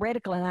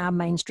 radical in our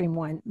mainstream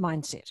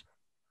mindset,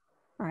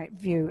 right?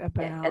 View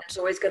about. Yeah, and it's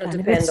always going to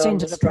depend on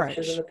the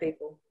structures of the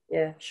people.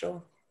 Yeah,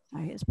 sure.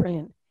 Oh, it's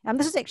brilliant.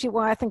 This is actually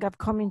why I think I've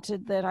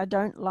commented that I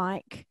don't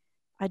like,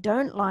 I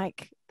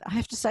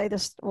have to say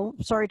this,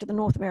 sorry to the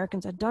North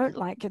Americans, I don't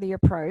like the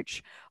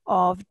approach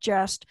of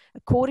just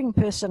according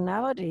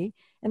personality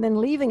and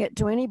then leaving it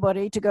to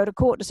anybody to go to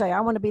court to say,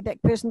 I want to be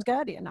that person's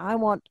guardian. I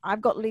want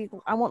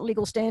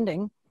legal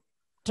standing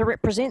to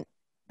represent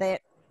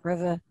that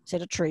river,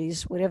 set of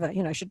trees, whatever,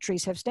 should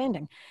trees have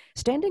standing?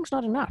 Standing's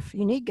not enough.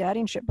 You need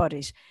guardianship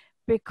bodies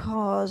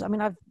because,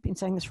 I've been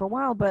saying this for a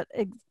while, but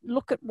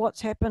look at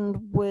what's happened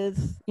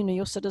with,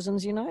 your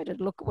Citizens United.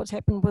 Look at what's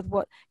happened with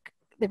what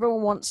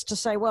everyone wants to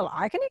say, well,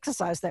 I can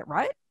exercise that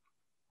right.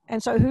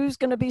 And so who's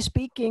going to be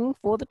speaking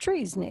for the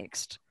trees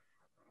next?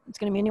 It's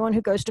going to be anyone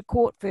who goes to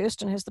court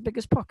first and has the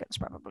biggest pockets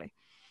probably.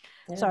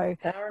 Yeah, so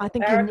I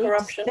think you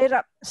need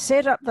to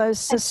set up those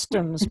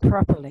systems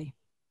properly.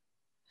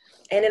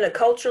 And in a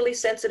culturally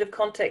sensitive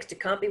context,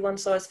 it can't be one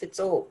size fits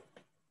all.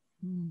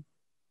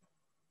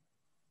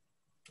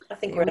 I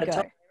think we're out of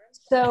time.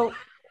 So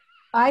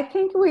I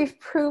think we've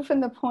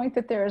proven the point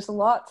that there's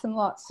lots and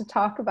lots to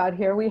talk about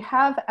here. We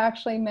have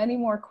actually many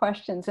more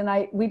questions,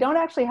 and we don't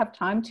actually have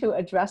time to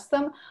address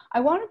them. I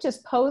want to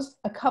just pose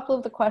a couple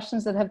of the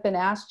questions that have been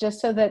asked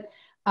just so that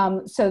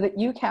so that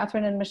you,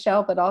 Catherine and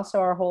Michelle, but also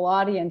our whole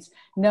audience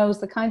knows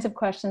the kinds of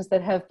questions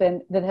that have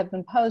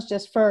been posed,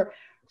 just for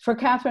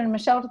Catherine and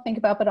Michelle to think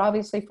about, but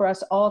obviously for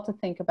us all to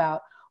think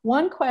about.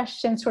 One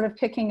question, sort of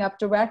picking up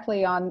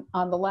directly on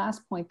the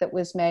last point that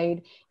was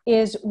made,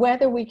 is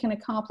whether we can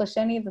accomplish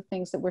any of the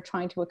things that we're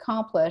trying to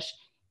accomplish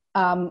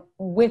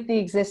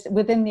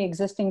within the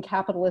existing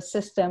capitalist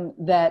system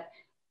that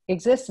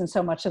exists in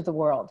so much of the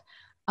world,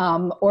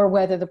 or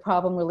whether the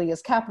problem really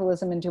is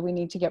capitalism and do we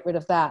need to get rid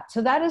of that.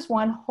 So that is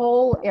one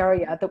whole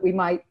area that we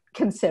might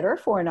consider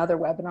for another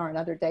webinar,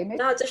 another day maybe.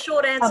 No, it's a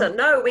short answer.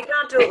 No, we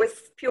can't do it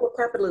with pure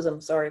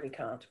capitalism. Sorry, we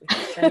can't. We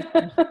can't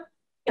change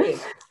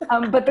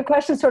but the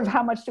question is sort of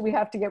how much do we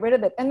have to get rid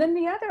of it? And then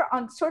the other,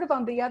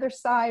 on the other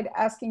side,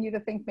 asking you to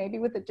think maybe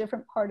with a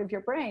different part of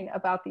your brain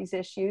about these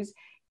issues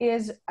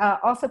is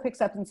also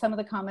picks up in some of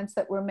the comments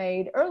that were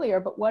made earlier,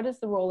 but what is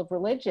the role of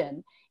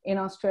religion in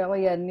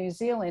Australia and New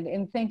Zealand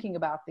in thinking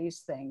about these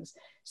things?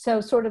 So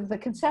sort of the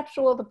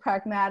conceptual, the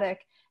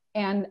pragmatic,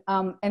 and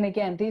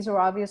again, these are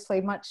obviously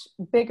much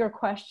bigger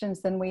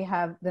questions than we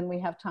have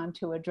time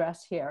to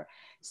address here.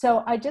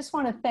 So I just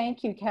want to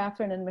thank you,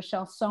 Catherine and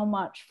Michelle, so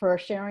much for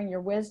sharing your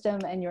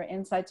wisdom and your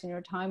insights and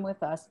your time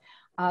with us.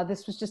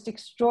 This was just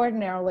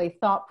extraordinarily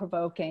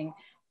thought-provoking,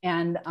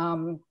 and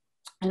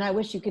I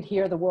wish you could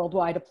hear the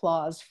worldwide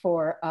applause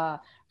for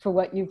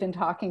what you've been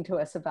talking to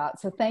us about.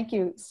 So thank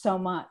you so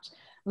much.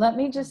 Let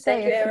me just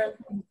say— Thank you,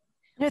 Erin.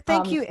 No,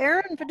 thank you,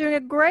 Erin, for doing a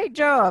great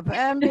job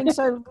and being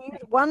so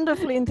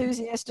wonderfully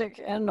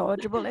enthusiastic and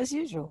knowledgeable as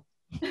usual.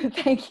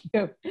 Thank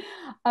you.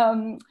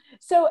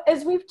 So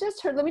as we've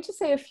just heard, let me just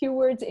say a few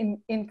words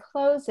in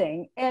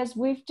closing. As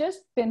we've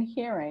just been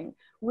hearing,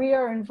 we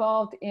are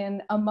involved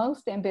in a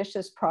most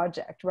ambitious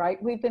project, right?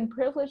 We've been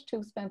privileged to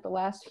have spent the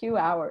last few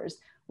hours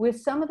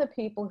with some of the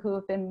people who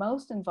have been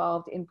most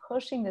involved in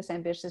pushing this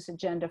ambitious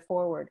agenda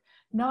forward,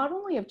 not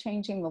only of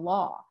changing the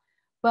law,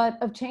 but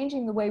of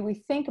changing the way we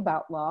think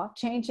about law,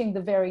 changing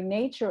the very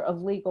nature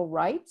of legal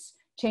rights,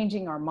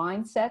 changing our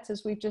mindsets,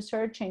 as we've just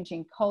heard,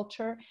 changing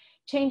culture,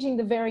 changing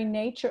the very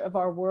nature of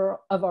our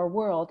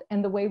world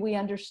and the way we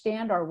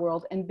understand our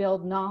world and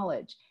build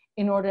knowledge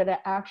in order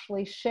to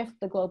actually shift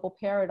the global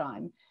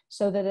paradigm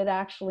so that it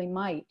actually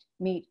might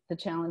meet the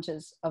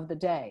challenges of the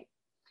day.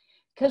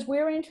 Because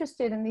we're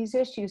interested in these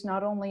issues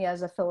not only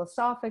as a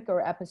philosophic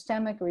or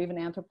epistemic or even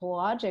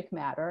anthropologic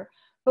matter,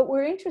 but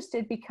we're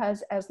interested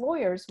because as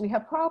lawyers, we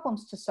have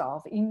problems to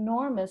solve,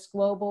 enormous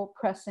global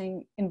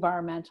pressing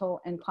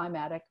environmental and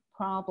climatic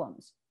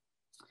problems.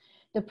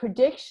 The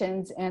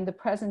predictions and the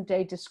present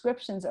day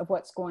descriptions of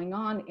what's going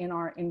on in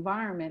our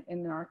environment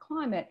and in our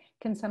climate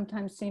can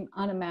sometimes seem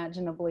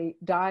unimaginably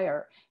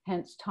dire.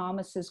 Hence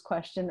Thomas's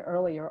question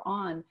earlier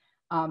on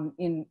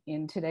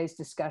in today's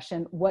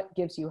discussion, what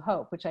gives you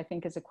hope? Which I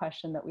think is a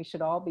question that we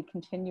should all be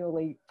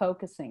continually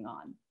focusing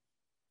on.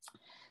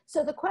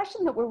 So the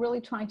question that we're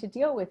really trying to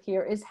deal with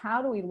here is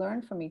how do we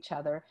learn from each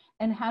other,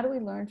 and how do we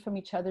learn from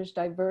each other's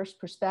diverse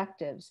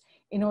perspectives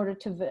in order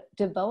to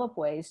develop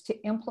ways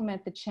to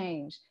implement the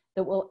change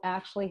that will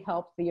actually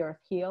help the earth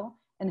heal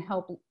and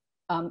help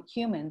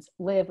humans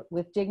live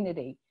with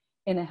dignity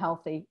in a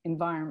healthy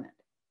environment.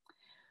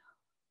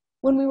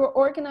 When we were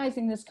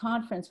organizing this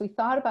conference, we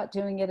thought about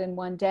doing it in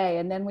one day,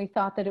 and then we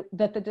thought that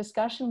the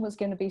discussion was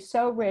going to be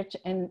so rich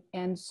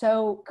and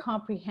so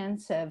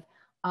comprehensive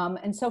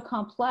and so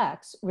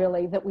complex,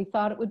 really, that we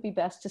thought it would be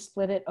best to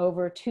split it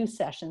over 2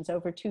 sessions,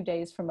 over 2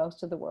 days for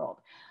most of the world.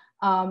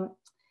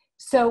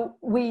 So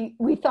we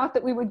thought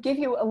that we would give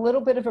you a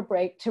little bit of a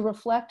break to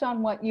reflect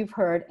on what you've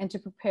heard and to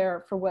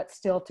prepare for what's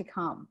still to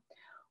come.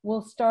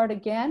 We'll start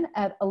again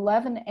at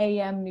 11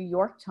 a.m. New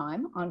York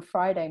time on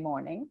Friday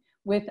morning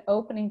with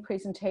opening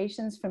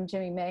presentations from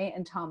Jimmy May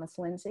and Thomas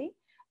Lindsay.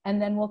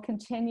 And then we'll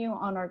continue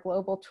on our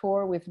global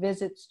tour with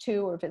visits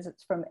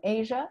from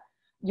Asia,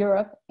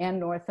 Europe, and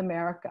North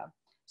America.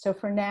 So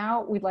for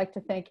now, we'd like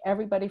to thank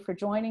everybody for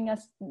joining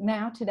us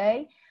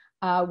today.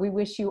 We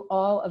wish you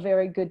all a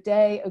very good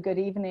day, a good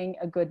evening,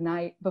 a good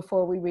night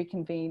before we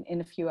reconvene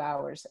in a few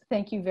hours.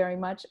 Thank you very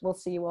much. We'll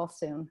see you all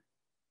soon.